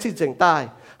bua bên trên trình tài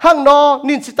hang nó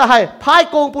nín chỉ tài phái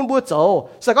công bún bua chỗ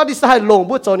sẽ có đi sai lồng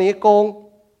bua chỗ này công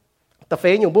แต่เฟ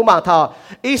ยอยู่บุมาทา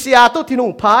อีเซียตุที่นุ่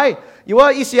งพายอยู่ว่า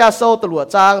อีเซียโซตลวด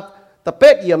จางแต่เป็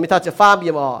ดเยี่ยมมีท่าจะฟาร์มเ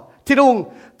ยี่ยมอ๋อที่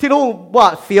นุ่งว่า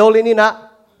ฟิลเลยนี่นะ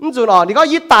จุดอ๋อนี่ก็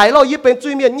ยึดตายเรายึดเป็นจุ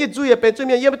ยเมียนยึดจุยเป็นจุยเ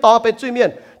มียนยึดไม่ต่อเป็นจุยเมียน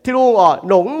ที่นุ่งอ๋อ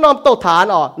หลงน้ำโตฐาน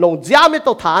อ๋อหลงจ้าไม่โต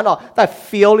ฐานอ๋อแต่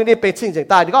ฟิลเลยนี่เป็นสิ่ง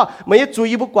ต่างๆนี่ก็ไม่ยึดจุ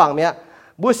ยบุกกว่างเนี่ย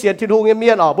บุเสียที่นุ่งเมี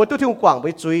ยนอ๋อบุตุที่นุ่งกว่างไป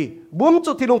จุยบุ้ม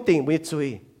จุดที่นุ่งติ่งไปจุย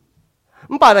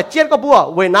มันป่าแต่เจี๊ยบก็บัว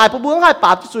เวนายพวกบัวให้ปร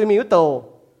าบจุยมีอยู่โต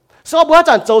sau bữa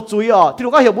chẳng trâu chuối thì nó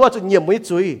có hiểu bữa chuyện nhiều mấy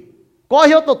chuối có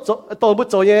hiểu tổ bữa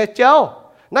trâu như chéo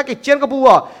nãy cái trên cái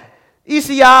bữa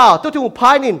Isia tôi thấy một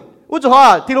phái nín út cho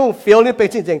họ thì nó phiêu nín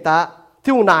bên trên chân ta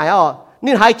thì nó nải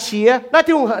nín hai chia nãy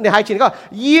thì nó hai chia cái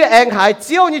y anh hai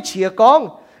chiếu như chia con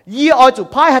y ở chỗ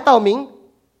phái hai tao mình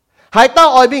hai tao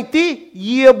ở bên tí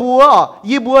y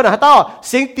bữa là hai tao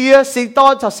sinh tia sinh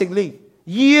to cho sinh linh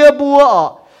y bữa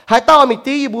hai tao mình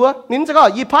tí y bữa nín cho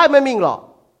cái y phái mấy mình rồi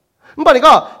มันบอกนี่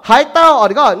ก็หายเต้าอ๋อ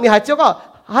นี่ก็นี่หายเจ้าก็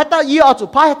หายเต้ายี่อ๋อจุด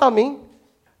พายหายเต้ามิง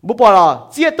บุปผา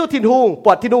เจี๊ยตู้ทิ้งหงป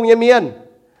วดทิ้งหงเมียน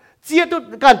เจี๊ยตู้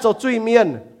การโจจุยเมียน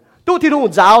ตู้ทิ้งหง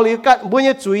จ้าวหรือการบัว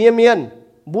ยี่จุยเมียน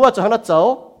บัวจะให้เราโจ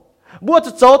บัวจ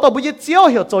ะโจต่อบัวยี่เจียว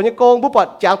เหี่ยวโจยี่กงบุปผา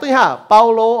จางตัวห่าเปา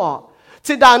โลอ๋อ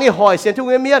สิ่งดังนี่หอยเสียนทิ้ง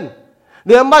เมียนเ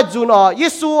รื่องมาจูนอ๋อยิ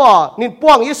สูอ๋อนี่ป้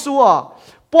วงยิสูอ๋อ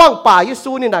ป้วงป่ายิ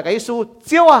สูนี่หนักยิสูเ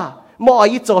จียวอ่ะหมอ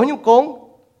ยี่โจให้ยี่กง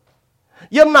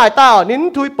yếm nải tao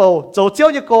nín thui bầu dầu chiếu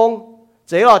như công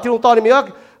chế rồi thì chúng tôi thì mình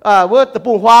vừa tập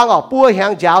bùng hoang bùa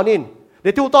hàng giáo nín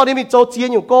để chúng tôi thì mình dầu chia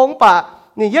nhiều công bà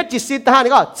nín nhất chỉ xin ta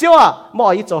này chiếu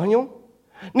mọi ý dầu hay nhung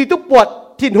nín tu bột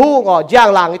thìn hung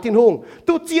giang làng cái thìn hung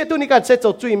tu chia tu nín cần sẽ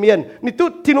dầu chui miền nín tu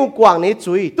thìn hung quảng này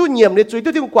chui tu nhiệm này chui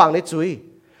tu thìn hung quảng này chui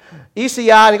ý xì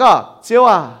này chiếu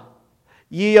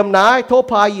yếm nải thô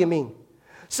pa yếm mình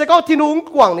sẽ có thiên hùng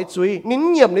quảng này chui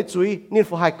nín nhiệm này chui nín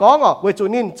phụ hải có với chui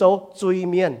nín châu chui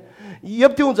miền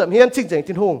yếm thiên hùng dậm hiên chinh chỉnh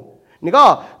thiên hùngนี่ก็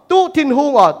ตู้ทินหุ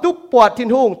งตู้ปวดทิน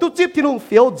หุงตู้จิ๊บทินหุงเ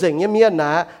ฟียวเจ๋งเมียนน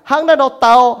ะห้างนั้นเราเต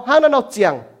าห้างนั้นเราเจีย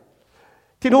ง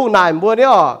ทินหุงนายบัวเนี่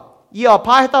ยยี่พ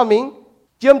ายให้เต้ามิง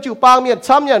เจียมจู่ปางเมียน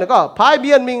ช้ำเนี่ยก็พายเ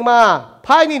บียนมิงมาพ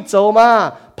ายนินโจมา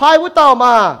พายวุ้เต้าม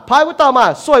าพายวุ้เต้ามา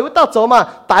สวยวุ้เต้าโจมา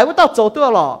ตายวุ้เต้าโจตัว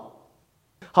หรอ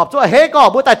หอบตัวเฮก็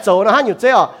บัวแต่โจนะฮะอยู่เจ้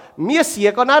าเมียเสีย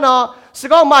ก็นั่นส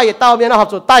ก็มาอย่าเต้าเมียนะหอบ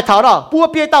ตัวตายเท้าบัว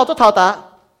เปียเต้าตัวเท้าตา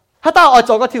ถ้าเต้าอ่อยโจ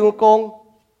ก็ทินหุงกง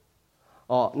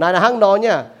นายห้างนอนเ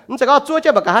นี่ยมันจะก็ช่วยเจ้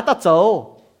าแบบการฮัตตาโจ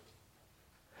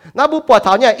น้าบุปผ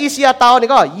าเนี่ยอิสยาเตาเนี่ย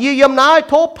ก็เยี่ยมนาย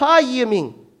ทบพายเยี่ยมิง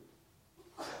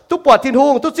ทุกปวดทินหุ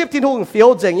งทุกจิ๊บทินหุงเฟียว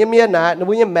เจ๋งเยี่ยมเนี่ยนะนึก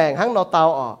ว่าเนี่ยแมงห้างนอเตา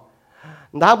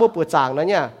น้าบุปผาจางนะ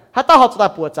เนี่ยฮัตตาเขาจะตา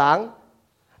ปวดจาง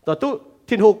แต่ทุก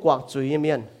ทินหุงกวางจุยเยี่ย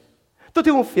มทุกทิ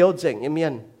นหุงเฟียวเจ๋งเยี่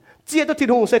ยมเจี๊ยทุกทิน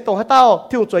หุงเสร็จตรงฮัตตา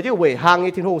ทินหุงจุยที่เว่ยหาง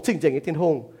ยี่ทินหุงจริงเจ๋งยี่ทินหุ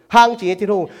งหางจริงยี่ทิน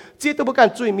หุงเจี๊ยตัวบุการ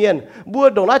จุยเมียนบัว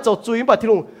ดงไล่โจจุยแบบทิน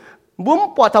หุงบุ้ม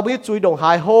ปวดทำให้จุยดงห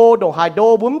ายโฮดงหายโด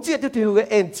บุ้มเจี๊ยที่ถือ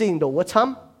เอ็นจริงดงว่าช้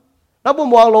ำแล้วบุ้ม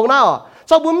มองลงหน้า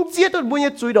ชอบบุ้มเจี๊ยตัวบุ้ม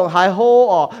จุยดงหายโฮ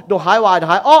ดงหายวายดง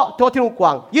หายตัวที่ลงกว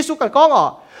างยิสุกันก้อง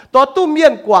ตัวตู้เมีย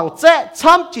นกวางแจ๊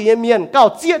ช้ำจีเมียนเก่า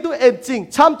เจี๊ยตัวเอ็นจริง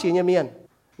ช้ำจีเมียน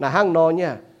น่ะห้างนอนเนี่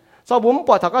ยชอบบุ้มป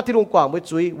วดทำก็ที่ลงกวางไป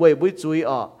จุยเว่ยไปจุย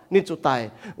นี่จุดตาย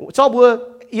ชอบบุ้ม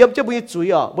เยี่ยมจะบุ้มจุย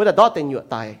บุ้มแต่ดอเต็งหยวด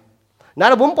ตายนั่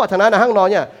นบุ้มปวดทางนั้นห้างนอน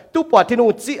เนี่ยตู้ปวดที่ลง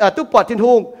ตู้ปวดที่ล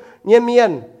งเมีย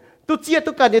นตู้เจี๊ย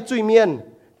ตุการเนี่ยจุยเมียน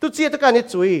ตู้เจี๊ยตุการเนี่ย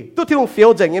จุยตู้ที่ลงเฟียว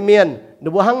เจ๋งเมียนหรื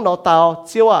อว่าหังนอเตาเ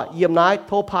ชี่ยวเยี่ยมนายโ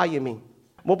ทพายเยี่ยมิง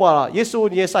มั่วบอกละเยซู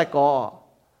เนี่ยใส่ก่อ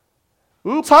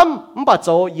ช้ำบ่าโจ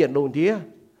เย็นลงดี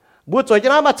บัวจ่อยจะ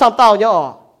น่ามาช้ำเตาเนี่ย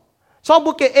ชอบบั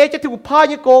วเกเอจะที่ลงพาย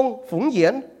เนี่ยกงฝูงเหยีย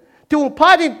นที่ลงพา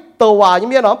ยที่ตัววาเนี่ย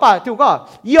เมียนหนอป่าที่ลงก็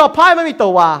ยี่ห้อพายไม่มีตัว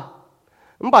วา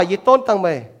ป่ายี่ต้นตั้งไ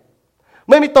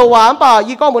ม่มีตัววาป่า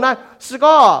ยี่ก้อนหมดนะซึ่ง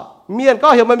ก็เมียนก็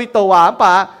เห็นไม่มีตัววาป่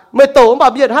าไม่โตมันแบบ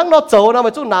เบียดห้างนอโจนะมั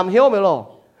นจุ่นน้ำเหี้ยวไม่หรอ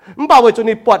มันแบบว่าจุ่น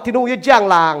นี่ปวดที่นุ่งยี่ย่าง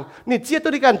ลางนี่เจี๊ยตัว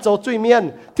ที่กันโจจุยเมียน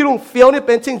ที่นุ่งเฟี้ยวนี่เ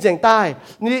ป็นชิงเจียงใต้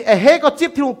นี่เฮก็จิ๊บ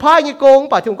ที่นุ่งพายยี่โกง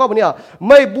ป่ะที่นุ่งก็แบบนี้ไ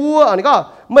ม่บัวอันนี้ก็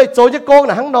ไม่โจยี่โกง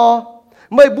นะห้างนอ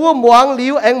ไม่บัวหมวง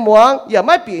ลิ้วแองหมวงอย่าไ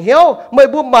ม่ปีเหี้ยวไม่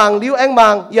บัวหมางลิ้วแองหมา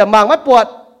งอย่าหมางไม่ปวด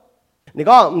นี่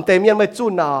ก็มันเตเมียนไม่จุ่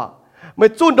นไม่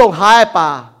จุ่นดงหายป่า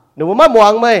หนูไม่หมว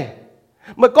งไ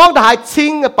ม่ก้องหายชิ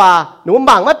งป่าหนูห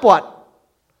มางไม่ปวด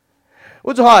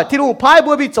อุจจาระที่ลุงพายบั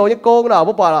วบีโจยังโกงเนาะ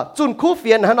บ่ปล่อยละจุนคู่เ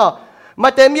ฟียนฮะเนาะมา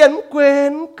แต่เมียนเกว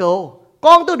นโกก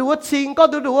องตัวดูว่าชิงก็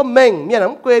ตัวดูว่าเม่งเมียนน้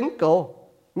ำเกวนโก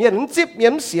เมียนจิ๊บเมีย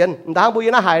นเสียนทางบุญ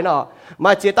น่าหายเนาะม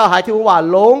าเจตาหายที่ว่า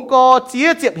หลงก็เจี๊ย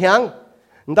เจ็บหาง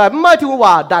แต่ไม่ที่ว่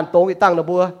าด่านตรงอีตั้งนะ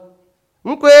บัว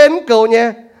มันเกวนโกเนี่ย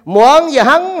muang ya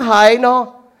hang hai no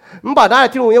bà nói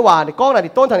thiên hùng như hòa thì con này thì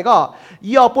tôn thành có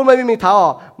yêu bún mấy mình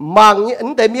thảo màng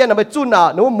những cái miên là bị chun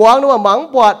à nó muang nó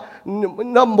mắng bọt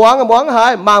nó muang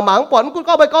hai màng bọt cũng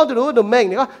có mấy con từ đó được mình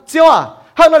thì có chiêu à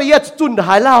hang nó là chun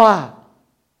hai lao à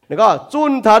นี่ก็จุ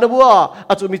นท่าดูว่า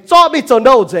อาจจะมีจ้อมีโจโ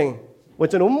น่จริงวัน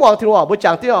จะหนุ่มมองที่ว่าบุ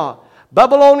จังที่อ่ะบา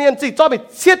บิโลเนียนจีจ้อมี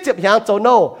เชี่ยเจ็บอย่างโจโ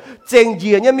น่เจงเ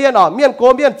ยียเนี่ยเมียนอ่ะเมียนโก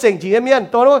เมียนเจงเยียเมียน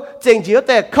ตัวนู้นเจงเยียแ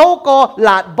ต่เขาก็หล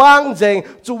าดบางจริง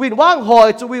จูวินว่างหอย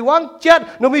จูวินว่างเจ็ด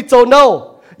นุ่มมีโจโน่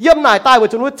เยี่ยมนายใต้วัน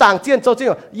จะหนุ่มจางเจียนโจจริง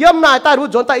อ่ะเยี่ยมนายใต้รู้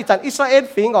จนใต้อิสราเอล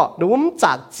ฟิงอ่ะหนุ่มจ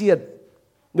างเจียน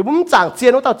หนุ่มจางเจีย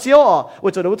นว่าต่อเจียวอ่ะวั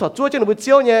นจะหนุ่มถอดจ้วยเจียนหนุ่มเ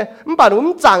จียวเนี่ยมันป่าหนุ่ม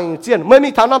จางเจียนไม่มี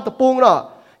ทางน้ำตะปุงเนาะ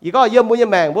อีก็เยี่ยมมุ้ย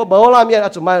แมงว่าเบลลาเมียนอา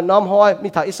จจะมาน้อมห้อยมี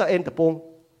ถ่ายอิสราเอลตะปุง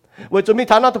วันจะมี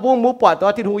ฐานน้ำตะปุงมูปวดตัว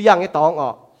ที่หูย่างไอ้ตองออ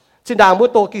กชินด่างมู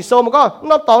โตกิโซมันก็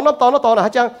น้ำตองนะฮ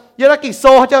ะจังยันกิโซ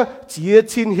ฮะจังเจีย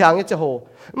ชินย่างไอ้เจ้าโห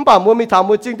มันป่ามูมีฐาน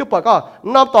มูจริงทุกปวดก็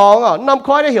น้ำตองอ่ะน้ำ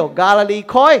ค่อยได้เหี่ยวกาลาลี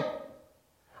ค่อย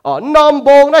อ๋อน้ำบ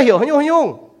งได้เหี่ยวยุ่ง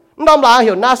น้ำลาเ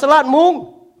หี่ยวนาสลัดมุง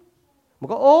มัน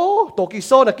ก็โอ้โตกิโ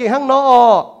ซน่ะกินห้างนอ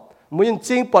มูยังจ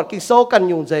ริงปวดกิโซกัน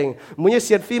ยุ่งจริงมูยังเ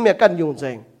สียนฟีเมียกันยุ่งจ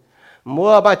ริงมั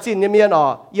วบาจินเนี่ยเมียนอ๋อ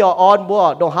ย่ออ่อนบัว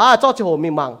ดงหาเจ้าเจ้าโหมี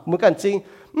มังมือกันจริง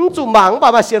จู่มังบ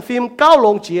าเสียนฟิล์มก้าวล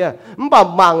งเจียบา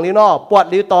มังนี่เนาะปวด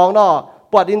ลิ้วตองเนาะ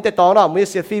ปวดลิ้นแต่ตองเนาะมือ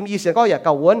เสียนฟิล์มอีเสียก็อย่า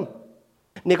กังวล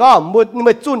นี่ก็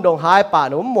มือจุนดงหายป่า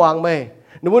หนุ่มมวงไม่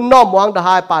หนุ่มน้อมมวงดห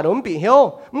ายป่าหนุ่มปีเหี้ยว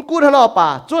มันกู้ท่านอป่า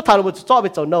จู่ทางมันจ่อไป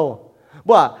เจ้าโน่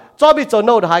บัวจ่อไปเจ้าโ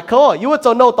น่ดหายเขาอยู่ว่าเจ้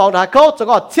าโน่ตองดหายเขาจะ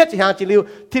ก็เช็ดหางจิลิว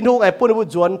ทิ้งทุ่งไอ้ปุ่นบุญ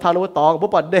จวนทางนู้นตองบุป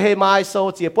ผาเดเฮมายโซ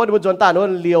เจียปุ่นบุญจวนตานู้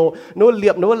นเลียวนู้นเลี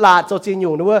ยบนู้นลาดโซจีอ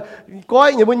ยู่นู้นก้อย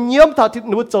อย่างมันเยี่ยมทางที่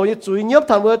นู้นโจยจุยเยี่ยม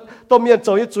ทางนู้นตัวเมียนโจ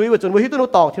ยจุยว่าจนวันที่ตัวนู้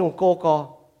นตองที่นู้นโกกอ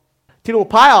ที่นู้น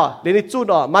พายอ่ะเดี๋ยวนี้จุน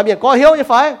อ่ะมาเมียนก้อยเหี้ยวยัง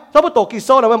ไงถ้าบุตรกิโซ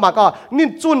นะมันมาก็นิ่น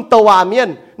จุนตัวเมียน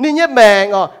นิ่นเยี่ยแมง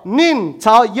อ่ะนิ่นช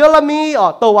าวเยอรมีอ่ะ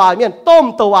ตัวเมียนต้ม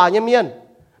ตัวเยี่ยเมียน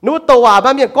นู้นตัวม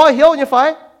าเมียนก้อยเหี้ยวยังไง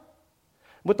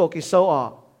บุตรกิโซอ่ะ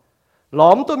หลอ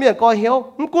มตัวเมียนก้อยเหี้ยว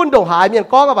มันกุ้นดงหายเมียน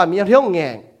ก้อกับแบบเมียนเหี้ยวแง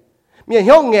งเมียนเ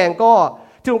หี้ยวแงงก็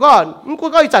ที่นู้นก็มันกุ้น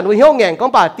ก็อีจันวันเหี้ยวแงงก็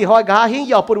ป่าตีหอยกาหิ้ง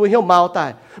ยาวปุ่นวันเหี้ยวเมาแต่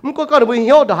มันกุ้นก็วันเ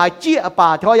หี้ยวดหายจี้ป่า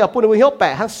ที่หอยยาวปุ่นวันเหี้ยวแปะ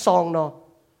ทั้งซองเนาะ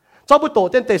เจ้าบุตร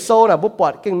เต้นเตโซน่ะบุปผา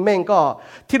เก่งแม่งก็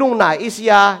ที่นู้นไหนอิส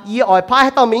ยายีอ่อยพายใ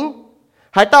ห้เต้ามิง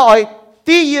ให้เต้าอ่อย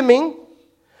ตียีมิง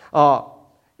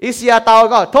อิสยาเต้า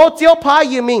ก็โทเจียวพาย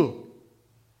ยีมิง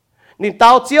นี่เต้า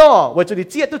เจียววันจุด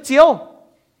เจียตุเจียว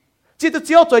接着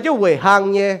招做就违行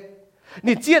嘢，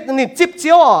你接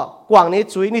招啊，逛你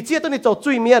嘴，你接到你做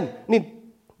嘴面，你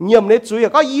念你嘴啊，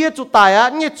個嘢做大啊，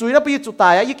你嘴都不要做大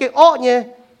啊，已經惡嘢，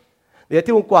你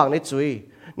聽我逛你嘴，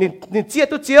你接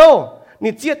到招，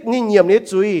你念你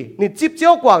嘴，你接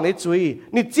招逛你嘴，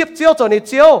你接招做你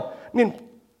招，你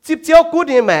接招管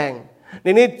你命，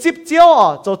你接招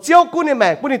啊做招管你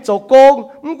命，管你做工，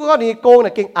咁嗰個你工係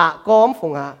勁壓個咁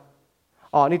逢下。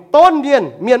นี่ต้นเ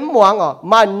มียนหมวง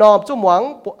มันนอมจุ่มหมวง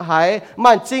หาย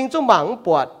มันจริงจุ่มหมังป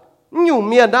วดอยู่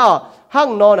เมียนได้ห้าง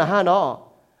นอนห้าเนาะ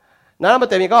นั่นมัน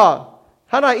แต่มีก็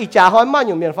ถ้าเราอีจ่าหอยมันอ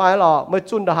ยู่เมียนไฟหรอเมื่อ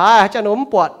จุนหายจะนุ่ม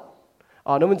ปวด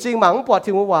นุ่มจริงหมังปวด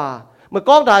ทิ้งว่าเมื่อ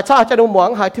ก้องได้ชาจะนุ่มหมวง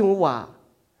หายทิ้งว่า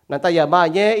นั่นแต่อย่ามา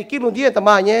เย่อีกกิลุนที่แต่ม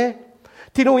าเย่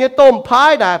ที่นุ่งเย่ต้มพา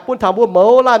ยได้ปุ่นถามบัวเมา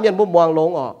ลาเมียนบัวหมวงลง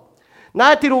นั่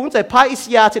นที่นุ่งใส่พายอิส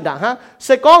ยาสินด่างฮะใ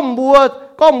ส่ก้องบัว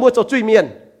จะจุยเมียน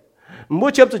มู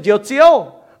เชื่อมจุดเดียวเจียว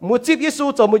มูจีบยิสู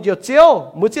จะมูเดียวเจียว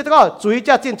มูจีบก็จุยจ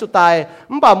ะจิ้นจุดตาย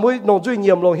มันบ่ามูนงจุยเ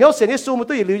ยี่ยมลงเหี้ยวเสียนยิสูมู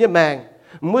ตุ้ยลิ้วยี่แมง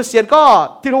มูเสียนก็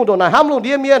ที่ลงโดนหน่ายห้ามลงเ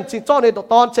ดียเมียนจิงจ้อใน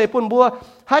ตอนเชยปุ่นบัว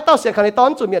ให้เต้าเสียนขันในตอน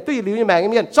จุดเมียนตุ้ยลิ้วยี่แมง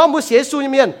เมียนจ้อมูเสียสู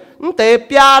ยี่เมียนมันเตะ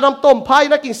ปลาน้ำต้มพาย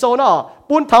นักกินโซน่ะ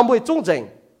ปุ่นทำบุยจุ้งเจง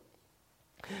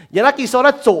อย่างนักกินโซ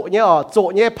น่ะโจเ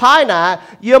นี่ยพายน่ะ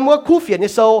เยี่ยมมัวคู่เฟียน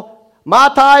ยิโซมา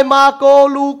ไทยมาโก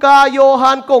ลูกาโย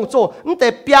ฮันกงโจนั่นแต่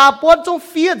เปียปวนจงเ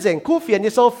ฟียเจงคู่เฟียน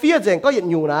นี่โซเฟียเจงก็ยัง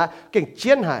อยู่นะเก่งเจี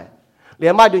ยนหายเรี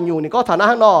ยนมาดูอยู่นี่ก็ฐานะ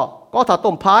ข้างนอกก็ถ่า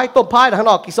ต้มพายข้าง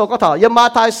นอกกิโซก็ถ่ายมา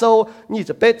ไทยโซนี่จ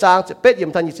ะเป็ดจางจะเป็ดเยี่ย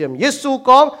มทันยี่เจียมเยซูก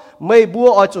องไม่บัว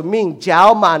อจุมิงเจ้า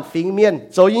มันฟิงเมียน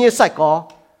โจยิ่งใส่กอ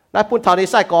นะปุ่นถ่าใน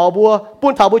ใส่กอบัวปุ่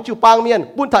นถ่าบัวจิวปังเมียน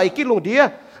ปุ่นถ่าอีกกินลงเดีย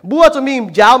บัวจะมี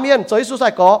ยาวเมียนจะสู้ใส่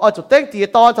ก่อเอาจุดเต้งตี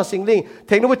ตอนจะสิงลิงเ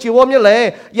ทคโนโลยีวมเนี่ยเลย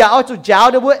อย่าเอาจุดยาว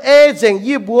เนี่ยบัวเจง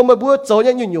ยี่บัวมาบัวโจเ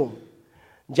นี่ยยุ่ง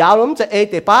ยาวนั้นจะ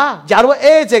เตะป้ายาวว่า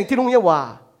เจงที่ลุงเนี่ยว่า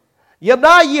เยี่ยมไ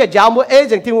ด้ยี่ยาวบัว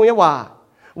เจงที่ลุงเนี่ยว่า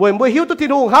เว้ยบัวหิวตัวที่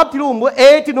ลุงครับที่ลุงบัว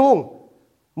ที่ลุง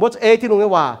บัวจะที่ลุงเนี่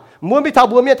ยว่าบัวไม่ท่า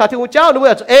บัวเมียท่าที่ลุงเจ้าเ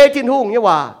นี่ยจะที่ลุงเนี่ย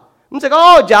ว่ามันจะก็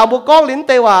ยาวบัวก้องลิ้นเ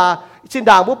ตว่าชิน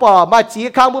ด่างบัวปอมาจี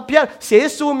ข้างบัวเพี้ยเสีย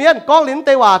สูเมียนก้องลิ้นเต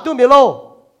ว่าตู้เมโล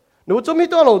หนูจะมี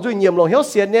ตัวหลงจุยเยี่ยมหลงเหี้ยว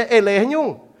เสียนเนี่ยเลยให้ยุ่ง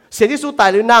เสียนที่สู้ตาย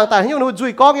หรือนางตายให้ยุ่งหนูจุ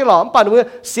ยก้องยี่หล่อมป่านหนู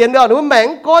เสียนเดียวหนูแมง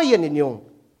ก้อยเย็นยุ่ง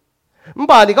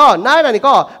bà này có nãy này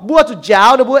có bua chú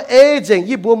giáo nó bua dành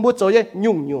y bua chỗ như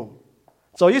nhung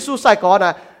chỗ như su sai có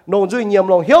nè nông duy nhiều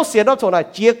lòng hiếu xiên đó chỗ này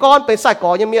chia conไปsai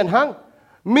có như miền hăng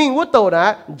mình muốn tổ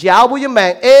nè giáo bua như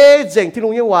mèn dành thì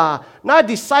nông như hòa nãy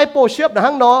discipleship là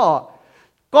hăng nó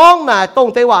con nè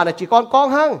tông tây hòa nè chỉ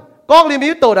con hăng con liền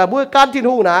biết tổ nè bua can thiên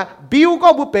hùng nè biu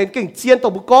con buaเป็นกิ่งเจียนtổ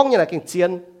bua con như làกิ่งเจียน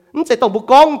nó sẽ tổ bua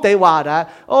con tây hòa nè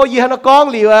ô gì hắn nó con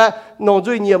liều nông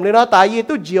duy nhiều lên nó tại vì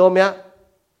tôi chiều mẹ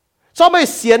sao mày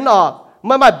xiên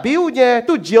mày biu nhé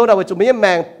tôi chiều nào chúng mày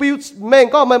mèn biu mèn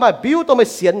có mày biu tôi mày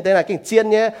xiên thế này kinh xiên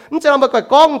nhé nó sẽ làm mày coi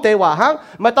con tê hòa hăng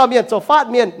mày tao miền cho phát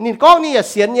miền nhìn conนี่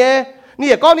xiên nhé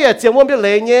นี่conนี่chiều muôn biết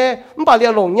lấy nhé nó bảo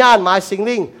liền lồng nhàn mà sinh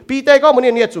linh pi tê có một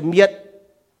นี่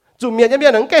chủ miền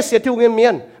miền những cái xiên thiêu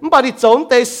miền nó bảo đi trốn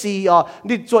tê xì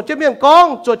đi chuột trên miền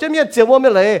con chuột trên miền chiều muôn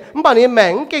biết lấy nó bảo đi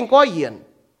mèn kinh có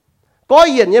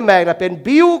hiền như mèn làเป็น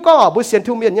บิวก็บุเสียน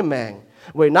thiêu miền như mèn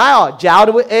vậy nãy giáo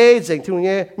được với dành thiêu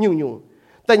nhé nhung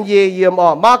但耶耶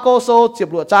马可书接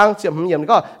落章接5页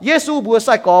個耶穌不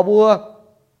sai có bùa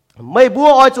mấy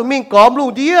bùa ai cho mình có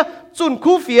luôn đi chun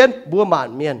khu phiền bùa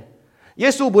mạn miền耶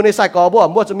穌不呢sai có bùa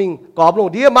mua cho mình có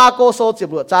luôn đi ma cơ số接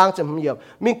落章接5頁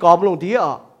mình có luôn đi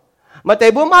mà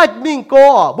tại bùa mai mình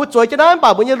có bùa chơi cho nó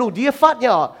bảo bùa như luôn đi phát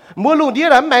nhá mua luôn đi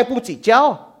là mang bung chỉ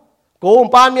cháu cố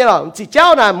ban miền chỉ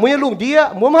cháu là mua luôn đi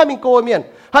muốn hai mình cô miền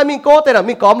hai mình cô tại là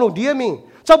mình có luôn đi mình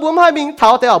sau bùa hai mình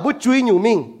tháo tại bùa chui nhiều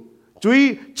mình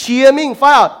chui chia mình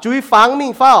phải chui phang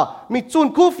mình phải mình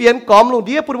chun khu phiền còm luôn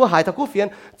đi bùa hải thảo khu phiền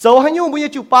dấu hay nhung bùa như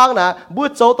chụp băng nè bùa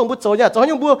dấu tông bùa dấu nhá dấu hay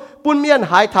nhung bùa bùn miền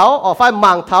hải thảo phải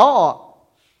mảng thảo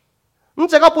nó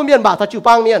sẽ có bùn miền bạc thảo chụp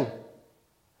băng miền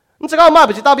nó sẽ có mà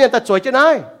bị tao miền ta choi trên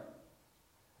này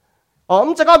nó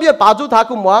sẽ có miền bảo chú thảo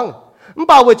cùng mong nó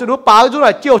bảo vệ cho nó bảo chú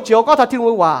này chiều có thảo thiên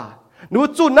nguyên hòa nó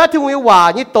chun nó thiên nguyên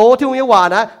hòa như tố thiên nguyên hòa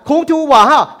nè không thiên nguyên hòa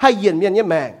ha hay hiển miền như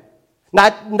mèn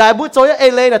nãy bữa tối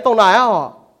ấy lên là tông này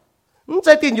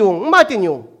chạy tiền dùng mai tiền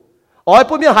dùng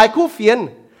bữa miền hải khu phiền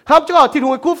ham cho thiên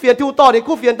hùng khu phiền thiêu to để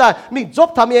khu phiền ta mình giúp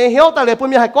tham miền hiếu ta lấy bữa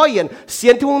miền hải có hiền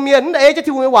xiên thiên hùng miền ấy cho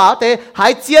thiên hùng hòa để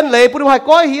hải chiến lấy bữa hải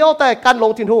có hiếu ta can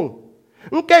lông thiên hùng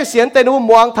cái xiên tên nó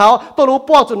muang tháo tôi nó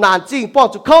bỏ chỗ nàn chính bỏ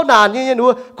chỗ khâu nàn như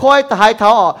nó khoi hải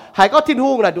tháo hải có thiên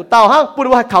hùng là đủ tàu ha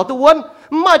bữa hải khảo tôi muốn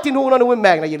mai thiên hùng nó nuôi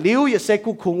mèn này liu vậy sẽ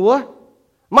cục khủng quá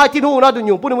mai thiên hùng nó được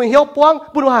dùng bùn hiếu quang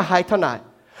bùn hải thằng này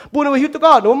bùn hiếu tôi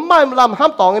có nó mai làm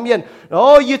ham tòng cái miền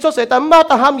rồi gì cho sẽ ta ma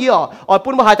ta ham gì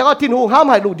bùn hải thằng có thiên hùng ham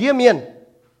hải lù đĩa miền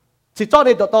chỉ cho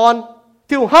nên tòn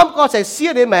thiên hùng ham có sẽ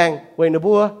xía để mèn vậy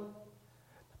nữa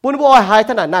bùn hải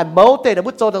thằng này máu tệ là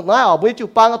bút cho được nói bùn chịu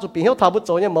băng chụp hiếu thảo bút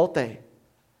cho như máu tệ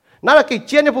nó là cái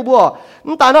chiến như bùn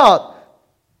nó ta nó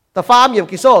ta phá miệng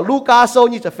kỳ số Luca số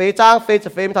như phê trang phê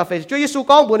mình thà phê Chúa Giêsu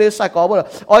con bùn này sai có bùn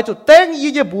ôi chủ tên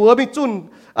như bùa mình chun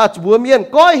bùa miền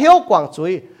có hiếu quảng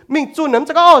chuối mình chun nắm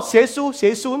chắc có xế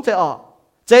su thế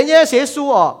chế nhé xế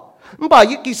su mình bảo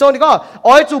như kỳ số này có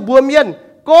ôi chủ bùa miền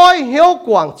có hiếu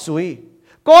quảng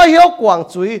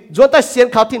chuối rồi ta xiên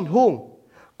khảo thiên hùng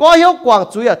có hiếu quảng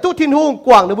chuối tu thiên hùng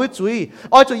quảng được với chuối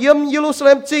ôi chủ yếm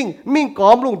Jerusalem chính mình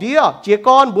có lùng đi chế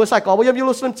con bùa sai có bùa yếm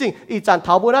Jerusalem chính ý chán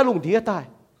tháo bùa đã lùng đi tai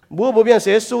bùa miền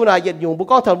xế su này nhiệt dùng bùa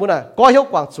con thần bùa này có hiếu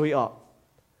quảng chuối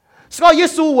sao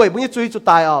Giêsu vậy bùa chuối chủ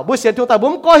tài bùa xiên thiêu tài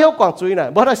bùa có hiếu quảng chuối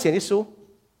này bùa là xiên Giêsu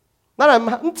นั่นแหละ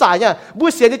มันจ่ายเนี่ยบุ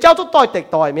เสียนที่เจ้าจุดต่อยเตะ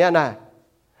ต่อยเมียน่ะ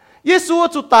เยซู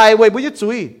จุดตายไว้บุญจุ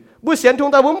ยบุเสียนทุ่ง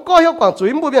ตายบุญก็เหี้ยวกวางจุย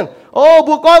บุเมียนโอ้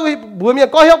บุก็บุเมียน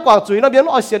ก็เหี้ยวกวางจุยนะเมียน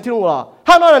อ๋อเสียนทุ่งหรอ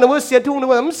ถ้านั่นน่ะบุเสียนทุ่งนึก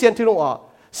ว่ามันเสียนทุ่งอ๋อ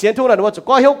เสียนทุ่งน่ะนึกว่าจุ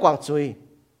ก็เหี้ยวกวางจุย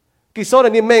กิโซ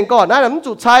นี่เมงก่อนนั่นน่ะมัน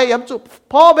จุใช้ยำจุ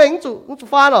พ่อเมงจุ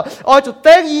ฟ้าเนาะอ๋อจุเ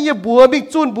ต้งยี่บัวมิก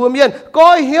จุนบัวเมียนก็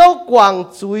เหี้ยวกวาง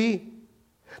จุย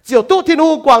เจียวตู้ที่นู่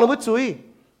กวางนึกว่าจุย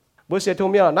บริษัททุ่ง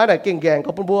เมียนั่นแหละเก่งแกง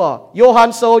กับบัวโยฮัน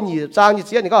โซนี่จางนี่เ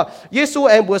สียนี่ก็เยซู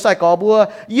เองบัวใส่กอบัว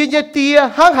ยี่เยตี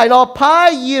ห้างไหนอพาย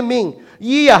ยี่มิง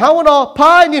ยี่ห้างวนอพ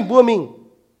ายนินบัวมิง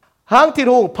ห้างที่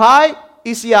ทุ่งพาย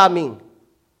อิสยามิง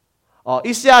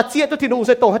อิสยาเจียตัวที่ทุ่งใ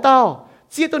ส่ตรงให้เต้า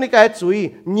เจียตัวนี้ก็จุย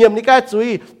เงียบนี่ก็จุย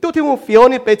ตัวที่ทุ่งเฟียว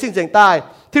นี่เป็นจริงจังตาย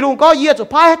ที่ทุ่งก็เยี่ยจะ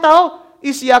พายให้เต้า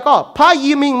อิสยาก็พาย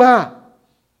ยี่มิงมา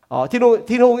ที่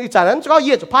ทุ่งอีจานั้นก็เ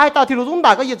ยี่ยจะพายให้เต้าที่ทุ่งด่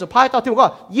าก็เยี่ยจะพายให้เต้าที่ทุ่งก็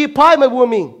ยี่พายมาบัว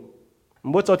มิง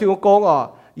บัวโจที่โกง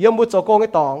ยังบัวโจโกงไอ้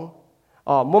ตอง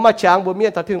บัวมาช้างบัวเมีย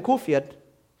นถ้าถึงคู่เฟียน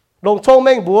ลงช่องแม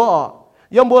งบัว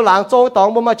ยังบัวหลังโจไอ้ตอง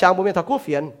บัวมาช้างบัวเมียนถ้าคู่เ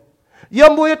ฟียนยั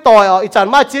งบัวต่อยอีจัน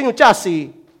มาเจียงอยู่จ้าสี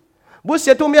บัวเสี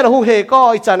ยทุ่งเมียนหุ่งเฮก็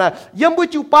อีจันน่ะยังบัว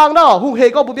จิวปางน่ะหุ่งเฮ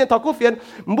ก็บัวเมียนถ้าคู่เฟียน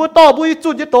บัวต่อบัวจุ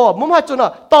นยี่โตบัวมาจุน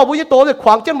ต่อบัวยี่โตเลยขว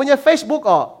างเจ้าบัวยี่เฟซบุ๊ก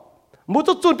บัว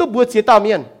จุนตัวบัวเสียตาเ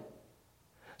มียน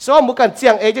所以冇กันเจี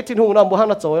ยงจะทิ้งหุ่งเราบัวห้าง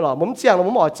เราโจยหรอ冇เจียงเรา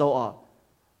冇โจ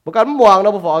บุกันมวงเรา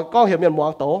บอกก้องเห็นเมียนมว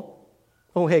งโต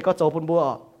คงเหตุก็โจปุ่นบัว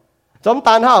chúng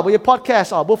ta ha bây giờ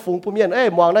podcast ở bữa phụng bữa miền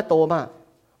mong nó tổ mà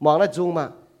mong nó dung mà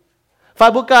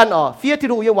phải bữa can phía thì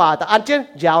đủ yêu hòa ta ăn trên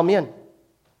giàu miền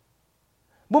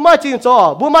bữa mai chừng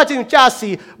cho bữa mai chừng cha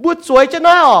xì bữa chuối cho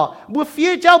nó bữa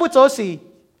phía cháu bữa cho xì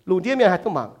lùng địa miền hay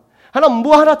không mảng hay là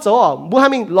bữa nó cho bữa hai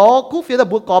mình lo cú phía là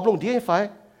bữa cọp lùng địa phải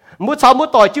bữa cháu bữa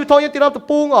tỏi chiêu thôi những tiếng nó tập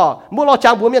bung bữa lo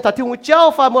chàng bữa miền thật thiếu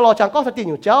cháu phải bữa lo chàng có thật tiền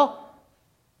nhiều cháu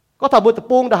có thằng bữa tập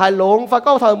bung đã hài lông phải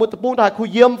có thằng bữa tập bung đã hài khui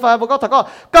yếm phải có thằng có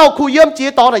cao khui yếm chỉ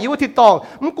tòng là yếu thịt tòng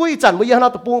muốn cúi chẩn bữa giờ nó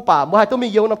tập bungป่าbữa hai tôi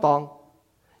มีyếu nó tòng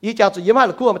ý chàng chỉ yếm hai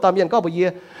là cua mà tạm miền có bữa giờ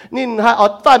nên hai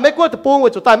ở tại mấy cua tập bung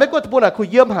rồi tại mấy cua tập bung là khui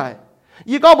yếm hài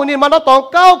ý có bữa nên mà nó tòng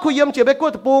cao khui yếm chỉ mấy cua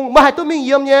tập bung mà hai tôiมี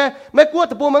yếm nhé mấy cua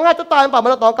tập bung mà ngay tôi tạiป่าmà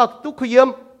nó tòng cao tôi khui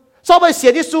yếm sau bây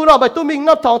giờ đi su nó bây tôi mình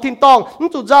nó tòng thìn tòng nó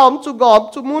tụt dao nó tụt gò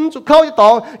tụt muốn tụt khâu cái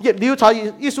tòng nhiệt liu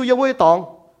chạy ý su yếm với tòng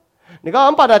นี่ก็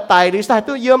อันปาดไตหรือใส่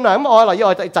ตู้เยี่ยมนะมันอ๋อหรอย่อ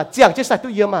จะจัดเจียงจะใส่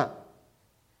ตู้เยี่ยมอ่ะ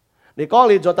นี่ก็เ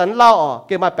ลยจนตันเล่าเ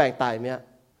กี่ยมาแปลงไตเมีย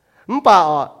มันป่า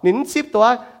นิ้นซิบตัว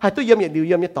ให้ตู้เยี่ยมเหยียดเ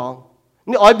ยี่ยมเนี่ยตอง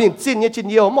นี่อ๋อบินจินเนี่ยจิน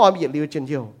เยี่ยวมันอ๋อเหยียดเยี่ยวจินเ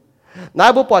ยี่ยวนาย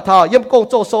บัวปอดทอเยี่ยมกง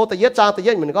โจโซแต่เยี่ยจางแต่เ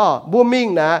ยี่ยมันก็บัวมิง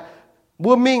นะบั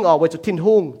วมิงไว้จุดทิ้ง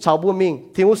หุ่งชาวบัวมิง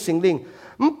ทิ้งหุ่งสิงลิง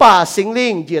มันป่าสิงลิ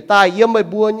งเหยียดตายเยี่ยมไม่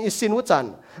บัวนี่สินวัจัน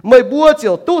ไม่บัวเจี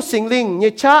ยวตู้สิงลิงเนี่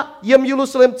ยชะเยี่ยมยูรู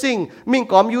ซาเล็มจริงมิง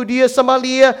กอมยูเดียสมาเ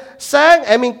ลียแสง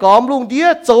มิงกอมลุงเดีย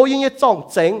โจยังเนี่ยจ่อง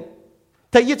เจ๋ง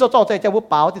ถ้ายี่จ่องเจ๋งจะบัว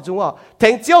เปล่าที่จุงถึ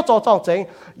งเจียวจ่องเจ๋ง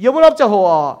ยังไม่รับจะหัว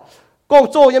กง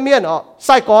โจยังเมียนใ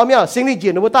ส่กอมเนี่ยสิงลิงยื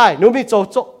นหนูไม่ได้หนูมีโจ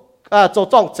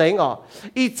จ่องเจ๋ง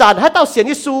อีจันให้เต้าเสียน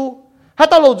ยิสูให้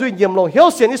เต้าลงจุยเยี่ยมลงเหี้ยว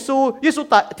เสียนยิสู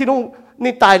ตายที่นุ่ง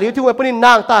นี่ตายหรือที่ว่าปุ่นน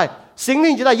างตายสิงลิ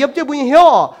งจะได้เยี่ยมเจ้าบุญเหี้ยว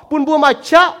ปุ่นบัวมาช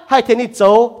ะให้เทนี่โจ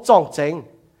จ่องเจ๋ง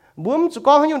บุ้มจุก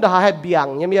ก้องให้ยุ่งด่าให้เบี่ยง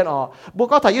ยังเมียนบุก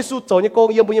ก็ถ่ายยิสูโจนี่โกง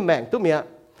ยังบุญยังแมงตุ้มเมีย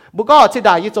บุกก็จะ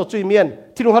ด่ายิโจจุยเมียน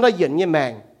ที่ลุงเขาได้เหยียนยังแม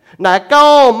งไหนเก้า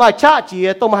มาชะจี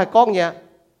ต้องมาให้ก้องเนี่ย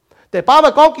แต่ป้าม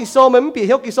าก้องกิโซมันไม่ปีเ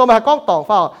หี้ยวกิโซมาให้ก้องตอง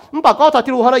ฟ้ามันป้าก็ถ่าย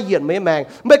ที่ลุงเขาได้เหยียนไม่แมง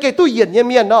ไม่เกี่ยตู้เหยียนยัง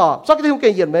เมียนสักที่ลุงเกี่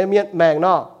ยเหยียนไม่แมง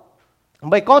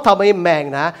ไม่ก็ทำไม่แมง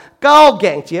นะเก้าแ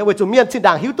ก่งเจี๋ยไว้จุเมียนที่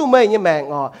ด่างหิวตู้ไม่ยังแมง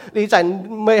ดีใจ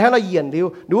ไม่ให้เราเหยียนดิว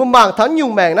ดูว่ามังทั้งยุ่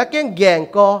งแมงนะแก่งแก่ง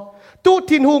ก็ตู้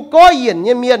ทิ้งหูก้อยเหยียน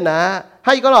เมียนนะใ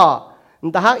ห้ก็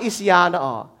แต่ฮักอิสยานะ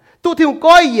ตู้ทิ้งหู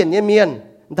ก้อยเหยียนเมียน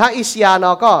แต่ฮักอิสยานะ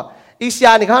ก็อิสย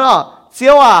านี่เขาเ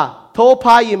จ้าโทพ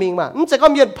ายยิมิงมาจะก็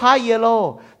เมียนพายเยโล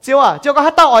เจ้าก็ใ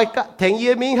ห้ต้าอ่อยแทงเย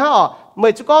มิงไม่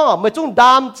จุก็ไม่จุ่มด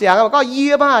ามเจียงก็เยี่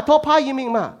ยมาโทพายยิมิง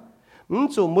มา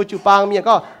จู่มือจู่ปางเมีย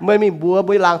ก็ไม่มีบัว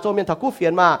บุยลางโจเมียนถักกู้เฟีย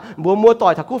นมาบัวมัวต่อ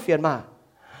ยถักกู้เฟียนมา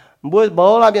บัวโบ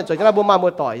ราณเมียนจ่อยกันบัวมามั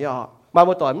วต่อยมา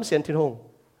มัวต่อยมันเสียนทิ้งหง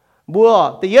บัว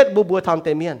แต่เย็ดบัวทำเ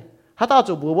ต็มเมียนถ้าต้า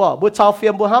จู่บัวชาวเฟีย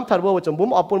มบัวห้ามทันบัวจนบุ้ม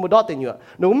ออกปุ่นบัวดอดเต็มอยู่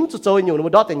หนุ่มจู่โจยอยู่หนุ่ม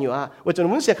ดอดเต็มอยู่ว่าจน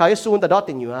มุ้งเสียขายซูนแต่ดอดเ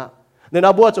ต็มอยู่เดี๋ย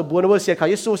วบัวจู่บัวเสียขา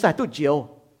ยซูใส่ตู้เจียว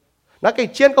นัก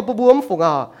เชียนก็บัวมันฝุ่ง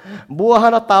บัวฮั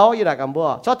นเต้าอยู่ไหนกันบัว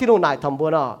ชอบที่นุ่งไหนทำบัว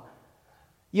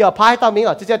อย่าพายตามิง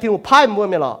จะที่นุ่งพายบัว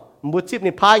ไม่หรอบัวชิบ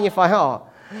นี่พายยังไฟ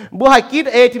บัวให้กิน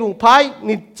ที่นุ่งพาย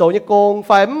นี่โจยังโกงไ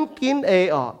ฟมันกิน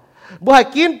บัวให้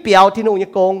กินเปียวที่นุ่งยั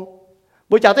งโกง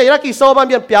บุจากแต่ยักษ์กิโซมันเ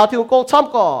ปลี่ยนเปียวที่ฮงกงช่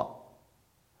ำก่อ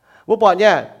บุปผาเนี่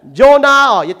ยโยนา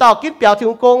อย่าเต่ากินเปียวที่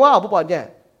ฮงกงว่าบุปผาเนี่ย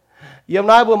เยี่ยม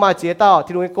นายบุมาเจียเต่า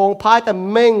ที่ฮงกงพายแต่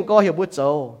เม่งก็เหี่ยวบุโจ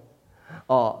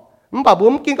มันป่าบุ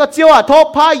มกินก็เจียวทบ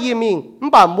พายยีมิงมัน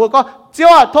ป่าบัวก็เจีย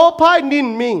วทบพายนิน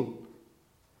มิง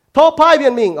ทบพายเวี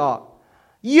ยนมิง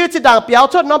ยี่จะด่างเปียว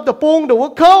ชดน้ำตะปุงดูว่า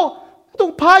เขาต้อง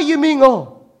พายยีมิง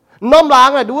น้ำล้าง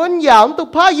ดูว่าหยามต้อง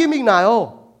พายยีมิงไหน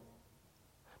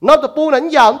น้ำตะปูนั้น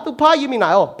ยาวตุ้งพายยิ่งมีไหน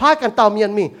พายกันเตาเมียน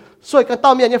มีสวยกันเตา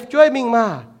เมียนยังช่วยมิงมา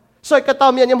สวยกันเตา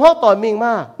เมียนยังห้องต่อมิงม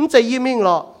ามันจะยิ่งมิงหร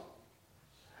อ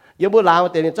ยังโบราณมา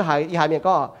แต่เนี่ยจะหายอีหายเมียน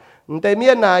ก็แต่เมี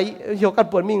ยนนายเหี่ยวกัน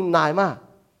ปวดมิงนายมา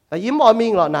แต่ยิ้มอ่อมิ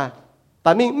งหรอนะแต่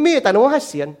มิงมีแต่หนูให้เ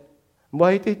สียนบ่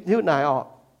ให้ที่นาย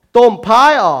ต้มพา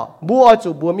ยบัว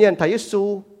จู่บัวเมียนไทยซู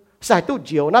ใส่ตู้เ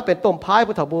จียวน่าเป็นต้มพาย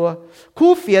พุทธบัวคู่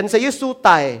เฟียนใส่ยิสูไต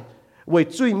ไว้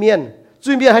จุยเมียน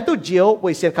จุยเมียนให้ตู้เจียวไว้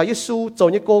เสียนเขายิสูโจ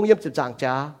ยโกงเยี่ยมจะจางจ้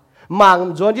ามัง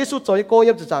จวนยิสูโจยโกงเ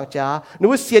ยี่ยมจะจางจ้าหนู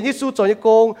เสียนยิสูโจยโก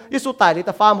งยิสูไตเลยแ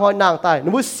ต่ฟาร์มหอยนางไตหนู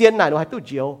เสียนไหนหนูให้ตู้เ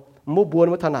จียวมูบัวห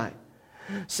นูทนาย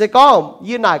เสก็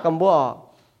ยี่นายกำบัว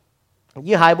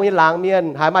ยี่หายบุญล้างเมียน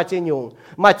หายมาเจียนยุง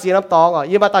มาเจียน้ำตอง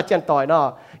ยี่มาตาเจียนต่อย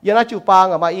ยี่น่าจูปาง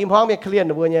มาอิมห้องเมียเคลียนห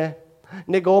นูบัวเนี่ย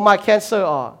ในโกมาแคนเซอร์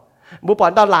บุปผา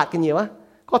ดาวหลาดกันอยู่วะ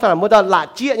ก็ถามว่าดาวหลาด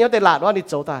เจี๊ยเนี่ยแต่หลาดว่านี่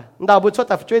โจตายดาวบุญชดแ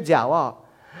ต่ช่วยเจ้า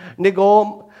ในโก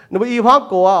หนูอีห้อง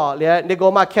โกเลยในโก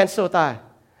มาแคนเซอร์ตาย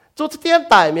จุดเตี้ยน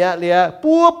ตายเมียเลย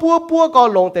ปัวก็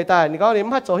ลงตายนี่ก็เลย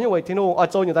มาโจยังไว้ที่นู่น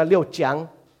โจอยู่แต่เลี้ยวจัง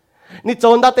นี่โจ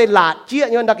น่าแต่หลาดเจี๊ย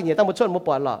เนี่ยนักกินตั้งบุญชดบุปผ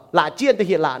าหรอหลาดเจี๊ยแต่เ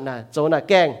หี้ยหลาดน่ะโจน่ะ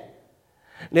แกง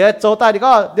เลยโจตายนี่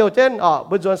ก็เดี๋ยวเช่น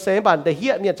บุญชดเสบันแต่เหี้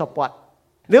ยเมียนชอบปวด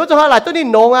nếu cho họ lại tôi đi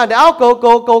nông à để áo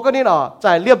cầu cái này nọ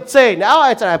giải liệp dê để áo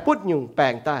ai giải put nhung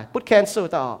bèn ta put cancer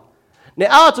ta để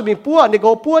áo cho mình pua để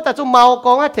go pua ta cho màu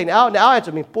conให้ถึงđể áo ai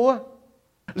cho mình pua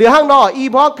liền hàng nọ y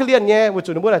mong cái liền nhé một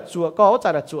chỗ nó là chùa có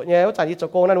giải là chùa nhé giải đi cho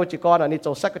conนั่นว่าจีกอนอ่ะนี่โจ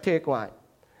secretaryกว่า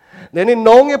เดี๋ยวนี้น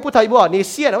งเนี่ยผู้ไทยบอกนี่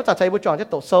เสียแล้วจะใช้ผู้จองจะ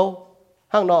โตโซ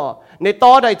ห้างนอในต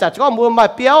อใดจัดก็มือมา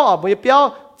เปี้ยวมือเปี้ยว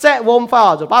แจ้วงฟ้า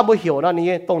จนป้ามือเหี่ยวนั่น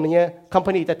นี่ตรงนี้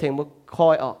company จะถึงมือคอ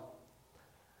ยออก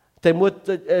ถึงมือ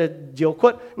เดี่ยวขว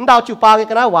ดมันดาวจิ๋วปาง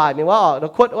กันนะวายมีว่าเรา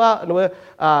ขวดว่าเรา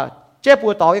เจ็บปว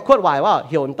ดต่อไอ้ขวดวายว่า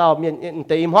เหี่ยวเตาเมียนแ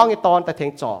ต่อิมห้องไอ้ตอนแต่ถึง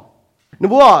จ่อนึ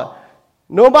กว่า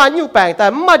หนูบ้านอยู่แปลงแต่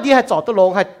มาดีให้จ่อตัวลง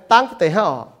ให้ตั้งแต่ให้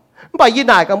ออกไปยินไ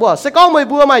หนกันบัวสก้องมือ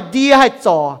บัวมาดีให้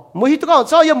จ่อมือที่ตัวก้องเ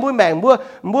จ้ายังมือแมง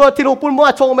บัวที่ลูกปุ่นบัว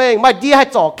ชงเมงมาดีให้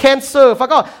จ่อ cancer ฟ้า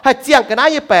ก็ให้เจียงกันนะ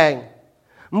ยี่แปลง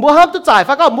บัวห้ามตัวจ่าย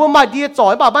ฟ้าก็บัวมาดีจ่อ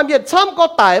บ่าบ้านเมียนช้ำก็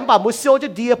ตายบ่าบัวเซียวจะ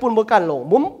ดีปุ่นบัวกันลง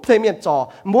มุ้มเพลเมียนจ่อ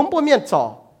มุ้มบัวเมียนจ่อ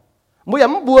บัวอย่าง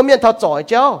บัวเมียนเท่าจ่อ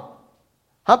เจ้า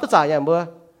ห้ามตัวจ่ายอย่างบัว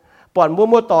ปอนบั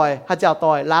วต่อยให้เจ้าต่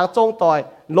อยล้างจงต่อย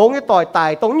ลงให้ต่อยตาย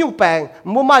ตรงยุ่งแปลง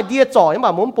บัวมาดีจ่ออย่างบ่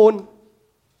ามุ้มปุ่น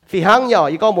ฝีหังเหย่อ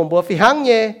อีก็มุ้มบัวฝีหังเ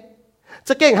ย่จ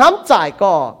ะเก่งห้ามจ่าย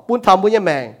ก็ปุ่นทำบุญยังแ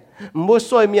มงมัวซ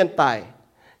วยเมียนตาย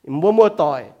มัวต่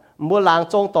อยมัวล้าง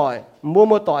จงต่อยมั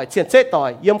วต่อยเฉียนเซต่อย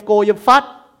เยี่ยมโกเยี่ยมฟัด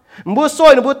มัวซว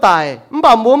ยมัวตายบ่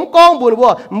ามุ้มก้องบุญ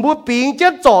มัวปิงเจ้า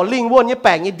จ่อลิงวนยี่แปล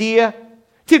งยี่เดีย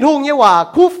ที่ทุ่งยี่ว่า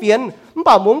คู่เฟียน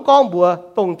บ่ามุ้มก้องบัว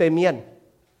ตรงเตเมียน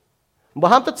บ่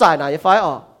ห้ามจะจ่ายไหนไฟอ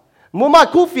อกมัวมา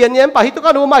คู่เฟียนเนี่ยบ่าฮิตก็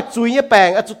มัวมาจุยยี่แปลง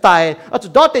จุดตายจุ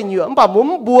ดดอดเต็งเหยื่อบ่ามุ้ม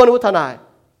บัวนัวทนาย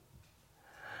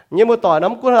nhưng mà tỏi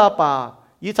nắm cuốn ra bà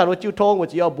ý sản vật chiêu thong và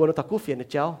chỉ ở buồn nó cú phiền được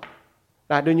cháu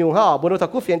là đôi nhung ha buồn nó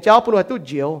cú phiền cháu buồn nó tu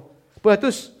diệu buồn nó tu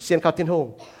xiên khảo thiên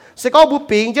hùng sẽ có bù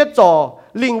ping chết trò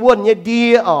linh quân như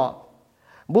đi ở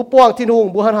bù quang thiên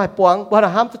hùng bù hai quang bù hai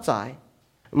ham tất giải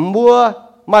mua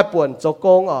mai buồn cho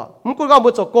công ở muốn cũng có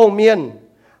một cho công miên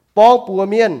bong bùa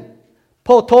miên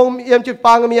phổ thông em chụp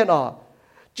bang miên ở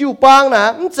chịu bang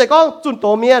nè sẽ có chuẩn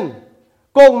tổ miên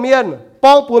công miên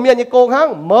bong bùa miên như công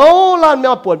hăng máu lan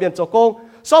mèo buồn miên cho công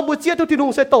sau buổi chiết thì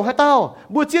hùng sẽ tổng hai tao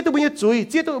buổi chiết thì buổi chuối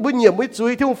chiết thì buổi nhiễm buổi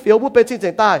chuối thì hùng phiếu buổi bên trên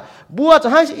trên tai buổi cho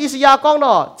hai Isia con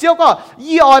nọ chiếu có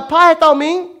y ỏi phai tao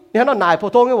mìnhนี่nó nải phổ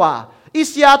thông nhưว่า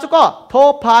Isia cho có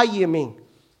thô phai y mình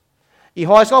y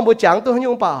hỏi sau buổi trắng tôi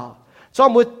không bảo sau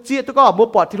buổi chiết tôi có buổi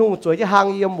bọt thì hùng chuối cái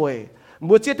hang y mùi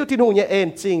buổi chiết thì hùng như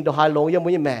ên chính đồ hai lồng y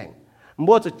mùi mèng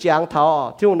buổi cho trắng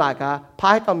tháo thì hùng nải cả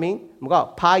phai tao mình mà có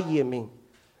phai y mình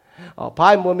พา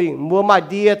ยมัวมิงมัวมา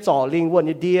เดียจ่อลิงวน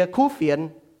เดียคู่เฟียน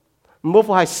มัว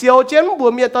ฝ่ายเซียวเจนบัว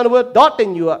เมียตอนบัวดอดเต็ง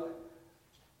อยู่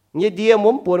เนี่ยเดีย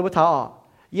มุ้มปวดบัวเท้า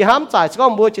ยี่ห้ามจ่ายก็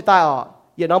มัวจิตตาย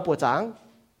ยี่น้องปวดจัง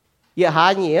ยี่หา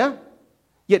เหนีย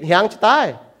ยี่แหงจิตตาย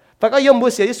แต่ก็ยังมัว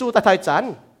เสียยิสูตาไทยจัน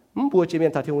บัวจีเมีย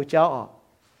นถาทิ้งหัวเจ้า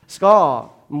ก็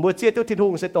มัวเจี๊ยตุ้ทิ้ง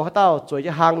หุ่นเสตงข้าเต้าจ่วยจ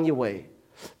ะหางอยู่เว้ย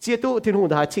เจี๊ยตุ้ทิ้งหุ่น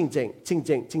ทหารชิงเ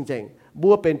จงบั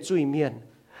วเป็นจุยเมียน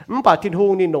มันป่าทิ้งห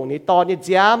งนี่หนงนี่ตอนนี้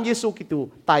ย้ำยิสูกิตู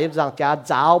ตายยังจังจ้า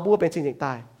จ้าวบัวเป็นสิ่งต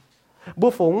ายบัว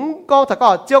ฝงก็ถ้าก็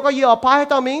เจ้าก็ยี่อพายให้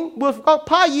ตามิงบัวก็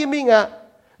พายยี่มิงอ่ะ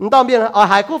ตอนเบียน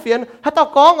หายกู้เฟียนให้ตา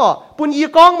กองปุ่นยี่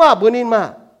กองมาบัวนินมา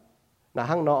หน้า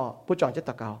ห้างนอผู้จองจะ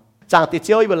ตะเกาจางติดเ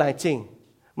จียวอีบัวแรงจริง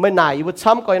ไม่หน่ายอีบัว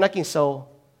ช้ำก็ยังนักกินโซ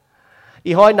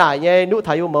อีห้อยหน่ายเนี่ยนุ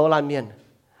ถ่ายอยู่เมื่อลานเมียน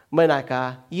ไม่หน่ายกา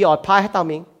ยี่อพายให้ตา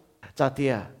มิงจางเตี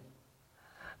ย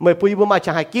เมื่อปุยบัวมาจ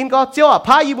ะให้กินก็เจ้าพ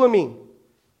ายยี่บัวมิง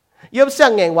ยามเสีย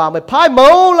งแงงว่าไม่พายเมา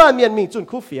ละเมียนมิงจุน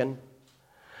คู่เฟียน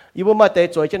ยูบัวมาเตะ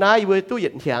จ่อยชนะยูบัวตู้เย็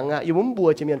นเถียงอ่ะยูบัวบัว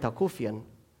จะเมียนถักคู่เฟียน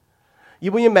ยู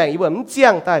บัวยังแมงยูบัวมันเจีย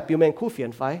งแต่ปิวแมงคู่เฟียน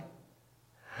ไฟ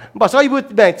บอกซะยูบัว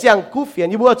แมงเจียงคู่เฟียน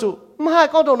ยูบัวจุไม่ให้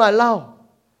ก็โดนนายเล่า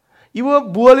ยูบัว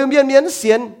บัวเรื่องเมียนเมียนเสี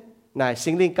ยนนายสิ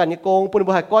งลิงกันยี่โกงปุ่น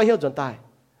บัวให้ก้อยเหี้ยวจนตาย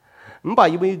มันบอก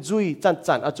ยูบัวจุยจั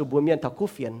นเอาจุบัวเมียนถักคู่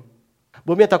เฟียน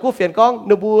บัวเมียนถักคู่เฟียนก้อง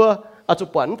นบัวเอาจุ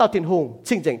ปอนเตาทิ้งหง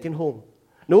ชิงเจ๋งทิ้งหง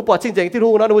หนูปอดจริงๆที่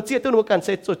รู้นะหนูเจี๊ยบตัวหนูกันเส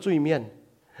ร็จจุยเมียน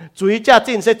จุยจ้า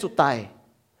จินเสร็จจุดตาย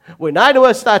วันนั้นหนู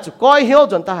สตาร์จุก้อยเหี้ยว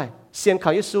จนตายเสียนข่า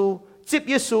วยิสูจิบ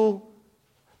ยิสู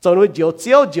จนหนูเ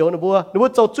จียวหนูบัวหนู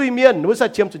จะจุยเมียนหนูใส่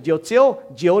เชียมจุดเ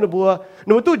จียวหนูบัวห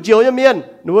นูตู้เจียวยังเมียน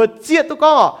หนูเจี๊ยบตัว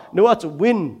ก็หนูจะ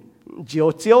วินเจี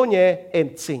ยวเนี่ยเอ็น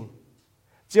จริง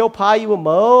เจียวพายอยู่เ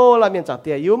มื่อละเมียนจากเ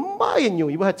ตียอยู่ไม่อยู่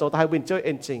อยู่ให้โจตายวินเจียวเ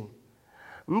อ็นจริง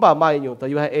ไม่บ่ไม่อยู่แต่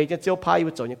อยู่ให้เอจะเจียวพายอ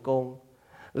ยู่โจเนี่ยโกง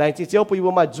แรงจริงเจียวปุยบั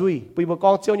วมาจุยปุยบัวก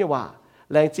องเจียวเนี่ยว่า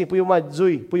แรงจริงปุยบัวมาจุ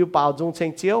ยปุยบัวเปล่าจงเช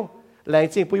งเจียวแรง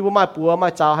จริงปุยบัวมาปัวมา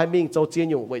จ้าให้มิงโจเจียน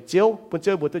อยู่ไว้เจียวปุ่นเจี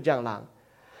ยวบัวตัวอย่างหลัง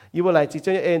ยี่บัวแรงจริงเจี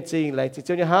ยวเนี่ยเอ็นจริงแรงจริงเ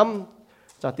จียวเนี่ยห้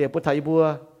ำจากเตียปุ่นไทยบัว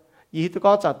ยี่ตัวก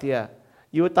องจากเตีย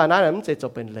ยี่ตาหน้าเนี่ยมันจะจ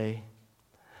บเป็นเลย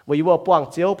ว่ายี่บัวป่วง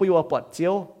เจียวปุยบัวปอดเจีย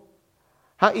ว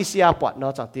ฮักอิสยาปอดเนา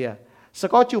ะจากเตีย ส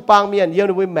กอจูปังเมียนเยี่ยม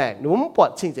นุ่มแมงนุ่มปวด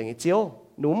ชิงเจงเจียว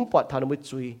นุ่มปวดทางนุ่ม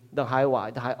จุยดังหายหวาย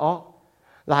ดังหายอ้อ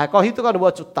หลายก็ฮิตตัวก็นุ่ม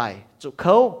จุดไตจุดเข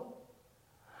า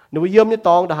นุ่มเยี่ยมนี่ต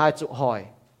องดังหายจุดหอย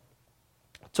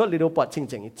ชดลีนุ่มปวดชิง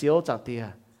เจงเจียวจังเตีย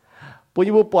ปุย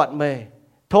บุปวดเมย์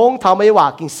ทงทำไม่หวา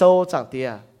กินโซ่จังเตีย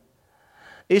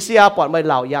อิสยาปวดเมย์เ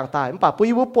หล่ายางตายมันป่าปุ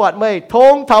ยบุปวดเมย์ท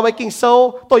งทำไม่กินโซ่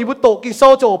ตัวยุบโตกินโซ่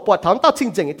โจปวดทำตาชิง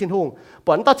เจงทิ้งหงป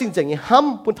วดตาชิงเจงห้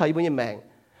ำปุ่นไทยบุญยังแมง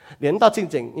เหรียญตาชิง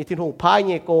เจงทิ้งหงพายเ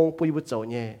งยกงปุยบุโจ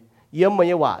เงยเยี่ยมไม่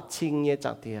หวาชิงเงย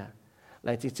จังเตียห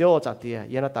ลังจากเจ้าจังเตีย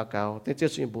ยันตาเกาเจ้า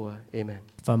สุนบัวเอเมน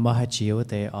phần mà hai chiếu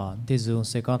tế on tí dùng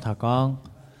sẽ con thả con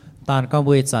tàn con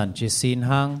vui chẳng chỉ xin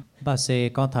hăng bà sẽ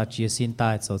con thả chỉ xin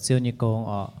tài số chiêu như con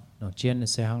ở nó chiên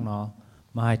sẽ hăng nó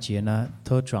mà hai chiếu nó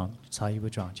thốt trọng sai với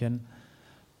trọng chân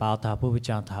bảo thả bố với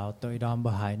chàng thảo tôi đom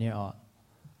bà hai này ở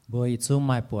bố ít xuống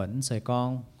mai buồn sẽ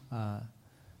con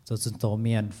cho dân tổ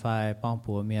miền phải bong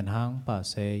bùa miền hăng bà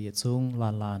sẽ ít xuống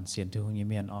lan lan xiên thư như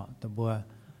miền ở tôi bố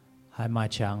hai mai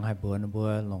chàng hai buồn bố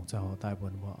lồng cho hồ tai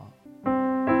buồn bố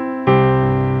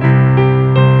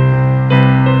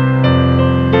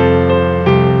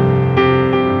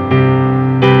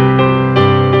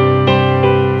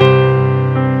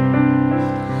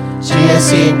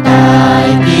xin tài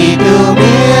kỳ tu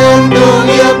miên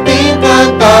tu yếm tín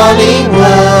căn to linh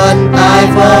hồn tài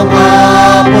phong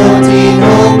hoa bồ thiên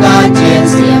hùng can chiến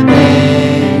diệp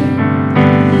bề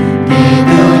kỳ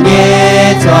tu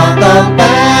nhẹ chọn tâm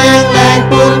beng lên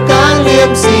buôn can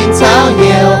liêm xin sao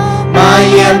nhiều mà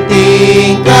yếm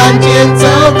tín can chiến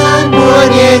cháu can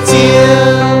bùa nhẹ chiêu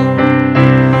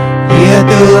hiệp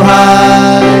tu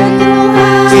hai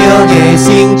chiêu nhẹ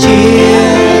sinh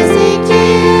chiêu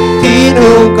tin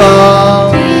hùng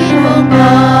con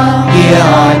kia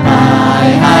hỏi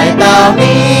bài hai tao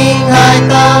minh hai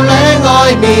tao lẽ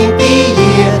ngồi mình tí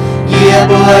yết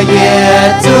bùa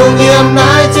yết chung yếm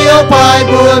nái chiếu bài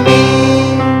bùa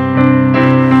mình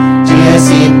chia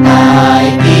xin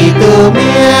tài kỳ tu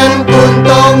miên cùng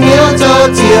tông hiếu cho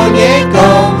chiều nhé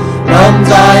công lòng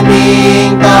dài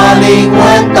mình ta linh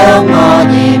quân tông ngõ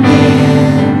nhị miên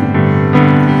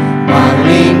hoàng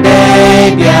linh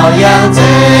đê biểu yang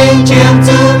tranh chiếm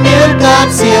chú miễn cát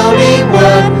siêu linh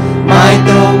quân mai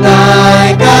tu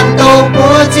ngài can công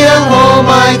của chiếng hồ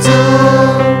mai chú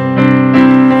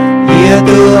hiệp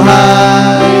tu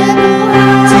hai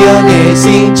chiêu nghệ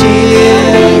sinh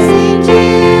chiến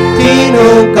thiên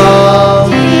hùng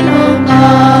con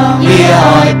hiệp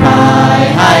hỏi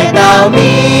bài hai tao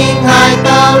minh hai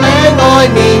tao lẽ ngồi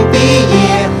mình tí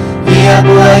hiệp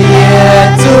bùa hiệp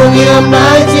chung yếm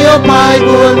nái chiếu bài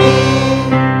bùa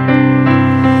mình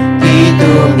kỳ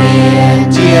tu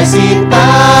miền chia xin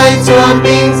tai chuan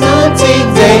bình dưỡng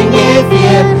chính dành nghĩa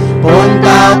việt bốn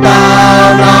tao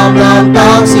tao lòng lòng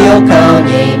tao siêu cầu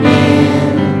nhị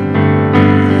miền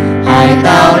hai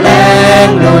tao lên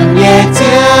lùn nhẹ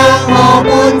chiếng hồ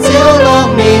buôn chiếu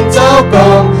lòng mình châu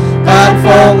công can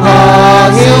phong họ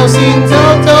hiếu xin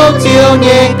châu chiều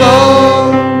nhẹ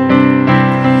công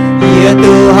hiệp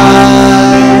tu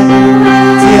hai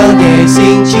chiều nhẹ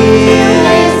sinh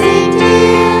chiến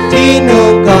tin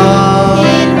hùng con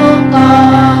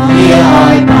hiệp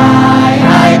hỏi bài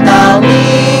hai tao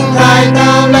minh hai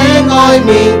tao lẽ ngồi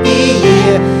mình tí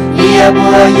hiệp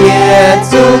bùa hiệp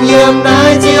chung yếm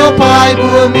nái chiếu bài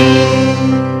bùa mình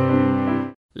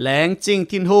lén chính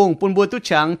thiên hùng bùn bùa tu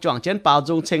trắng chọn chén bảo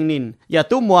dung chênh nínอย่า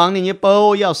ตู้หมวงนี่ยี่เป้า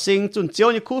อย่าซิงจุนเจียว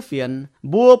นี่คู่เฟียน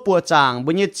บัวปัวจาง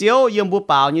บุญยี่เจียวยังบัวเ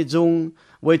ปล่านี่จุง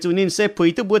ไว้จุนินเสผุย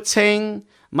ตุบัวเชง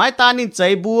ไม้ตานินใจ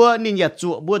บัวนินอย่า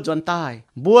จั่วบัวจนตาย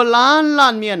บัวล้า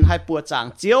นเมียนให้ปัวจาง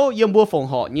เจียวยังบัวฝง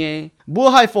ห่อเย่บัว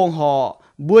ให้ฝงห่อ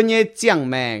บัวเย่เจียง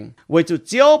แมงไว้จุเ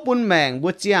จียวปุ่นแมงบั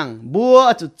วเจียงบัว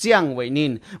จุเจียงไว้นิ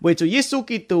นไว้จุยิสุ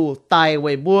กิตูตายไ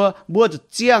ว้บัวจุ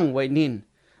เจียงไว้นิน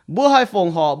บัวให้ฝง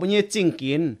ห่อบัวเย่จิง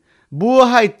กินบัว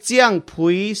ให้เจียงผุ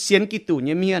ยเสียนกิตูเ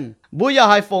ย่เมียนบัวอย่า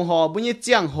ให้ฝงห่อบัวเย่เ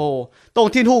จียงโหตรง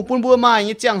ทิ้นหูปุ่นบัวไม้เ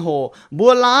ย่เจียงโหบั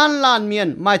วล้านเมียน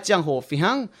ไม้เจียงโหฝี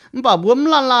หังป่าบัว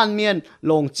ล้านเมียน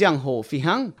ลงเจียงโหฝี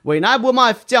หังไว้นายบัวไม้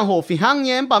เจียงโหฝีหังเ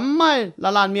ย่ป่าไม้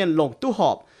ล้านเมียนลงตู้ห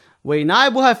อบไว้นาย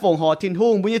บัวให้ฝงห่อทิ้นหู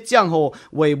บัวเย่เจียงโห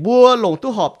ไว้บัวลง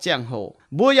ตู้หอบเจียงโห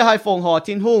บัวอย่าให้ฝงห่อ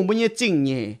ทิ้นหูบัวเย่จิงเ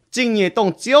ย่ต้อง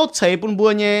เจียวเฉยปุ่นบัว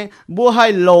เย่บัวให้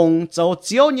ลงเจ้าเ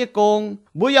จียวเย่กง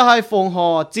บัวอย่าให้ฝงห่อ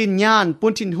จินยานปุ่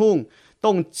นทิ้นหูต้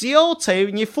องเจียวเฉย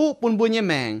ยี่ฟูปุ่นบัวเย่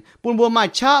แมงปุ่นบัวไม้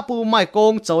ชาปุ่นไม้ก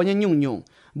งเจ้าเย่ยุ่ง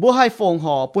บัวให้ฝง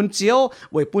ห่อปุ่นเจียว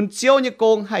ไว้ปุ่นเจียวเย่ก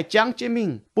งให้จังเจมิง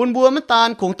ปุ่นบัวมันตาน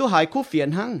คงตู้หายคู่เฟียน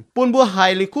หังปุ่นบัวหา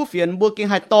ยหรือคู่เฟียนบัวกิน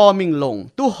ให้ตอมิงลง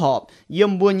ตู้หอบเยี่ย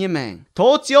มบัวเย่แมงโถ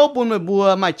เจียวปุ่นบัว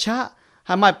ไม้ชาให้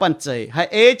hay mai bận chế hay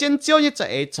ế chân chiếu như chạy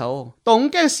ế châu tổng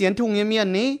cái xiên thùng như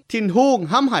miền ní thìn hung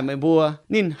hăm hải mày bùa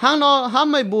nín hang nó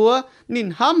hăm mày bùa nín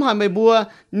hăm hải mày bùa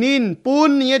nín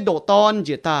pun như độ ton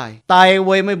dễ tài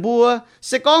về mày bùa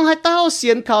sẽ con hai tao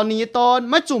xiên khảo ní ton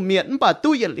mấy chủ miệng bà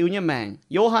tu yết liu như mèng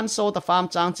Johann sâu ta phàm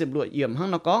trang chìm lụa yểm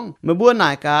hang nó con mày bùa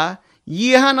nải cả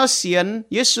ye hang nó xiên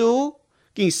Giêsu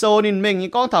kinh sâu nên mình như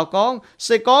con thảo con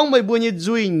sẽ con mày bùa như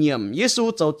duy nhiệm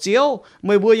Giêsu châu chiếu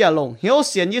mày bùa ya lồng hiếu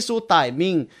xiên Giêsu tài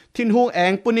mình thiên hung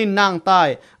anh pun nín nàng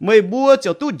tài mày bùa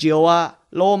châu tu diệu à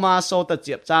lô ma sâu ta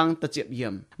chẹp trang ta chẹp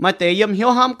yểm mà tế yểm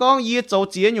hiếu ham con ye châu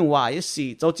chia nhung hoài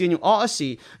xì châu chia nhung ó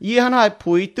xì ye hắn hai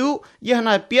phùi tu ye hắn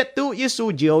hai biết tu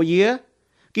Giêsu diệu ye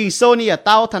kinh sâu ni à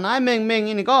tao thần ai mình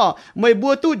này có mày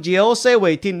bùa tu diệu sẽ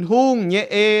về thiên hung nhẹ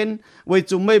en về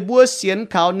chúng mày bùa xiên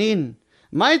khảo nín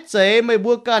mãi chế mày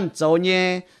bùa can châu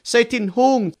nhẹ xây thiên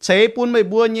hung chế pun mày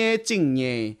bùa nhẹ chỉnh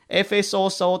nhẹ Epheso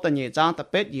sâu ta nhẹ trang ta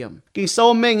pet yểm kinh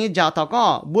sâu mình như giả thảo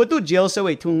có bùa tu diệu sẽ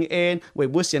về thung en về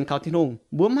bùa xiên khảo thiên hung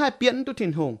bùa hai biến tu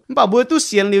thiên hung bảo bùa tu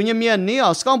xiên liu như miền ní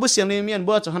ở con bùa xiên liu miền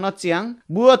bùa cho hắn nó chén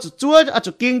bùa cho chúa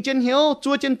cho kinh trên hiếu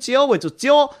chúa trên chiếu về cho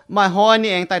chiếu mà hỏi ni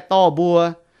anh tại to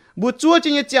bùa chúa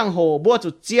trên như giang hồ bùa cho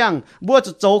giang bùa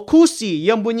cho châu khu sĩ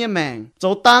yếm bùa như mèng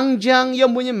châu tăng giang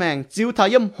yếm bùa như mèng chiếu thảo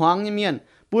yếm hoàng như miền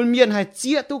buôn miền hay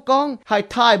chia tu con hay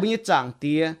thai bùa như chẳng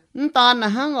tía tan là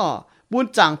hang buôn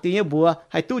chẳng tía như bùa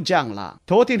hay tu giang là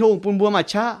thố thiên hùng buôn bùa mà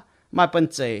cha mà bận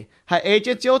chế hay ê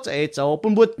chế chiếu chế châu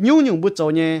buôn bùa nhung bùa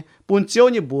châu nhé buôn chiếu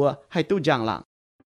như bùa hay tu giang là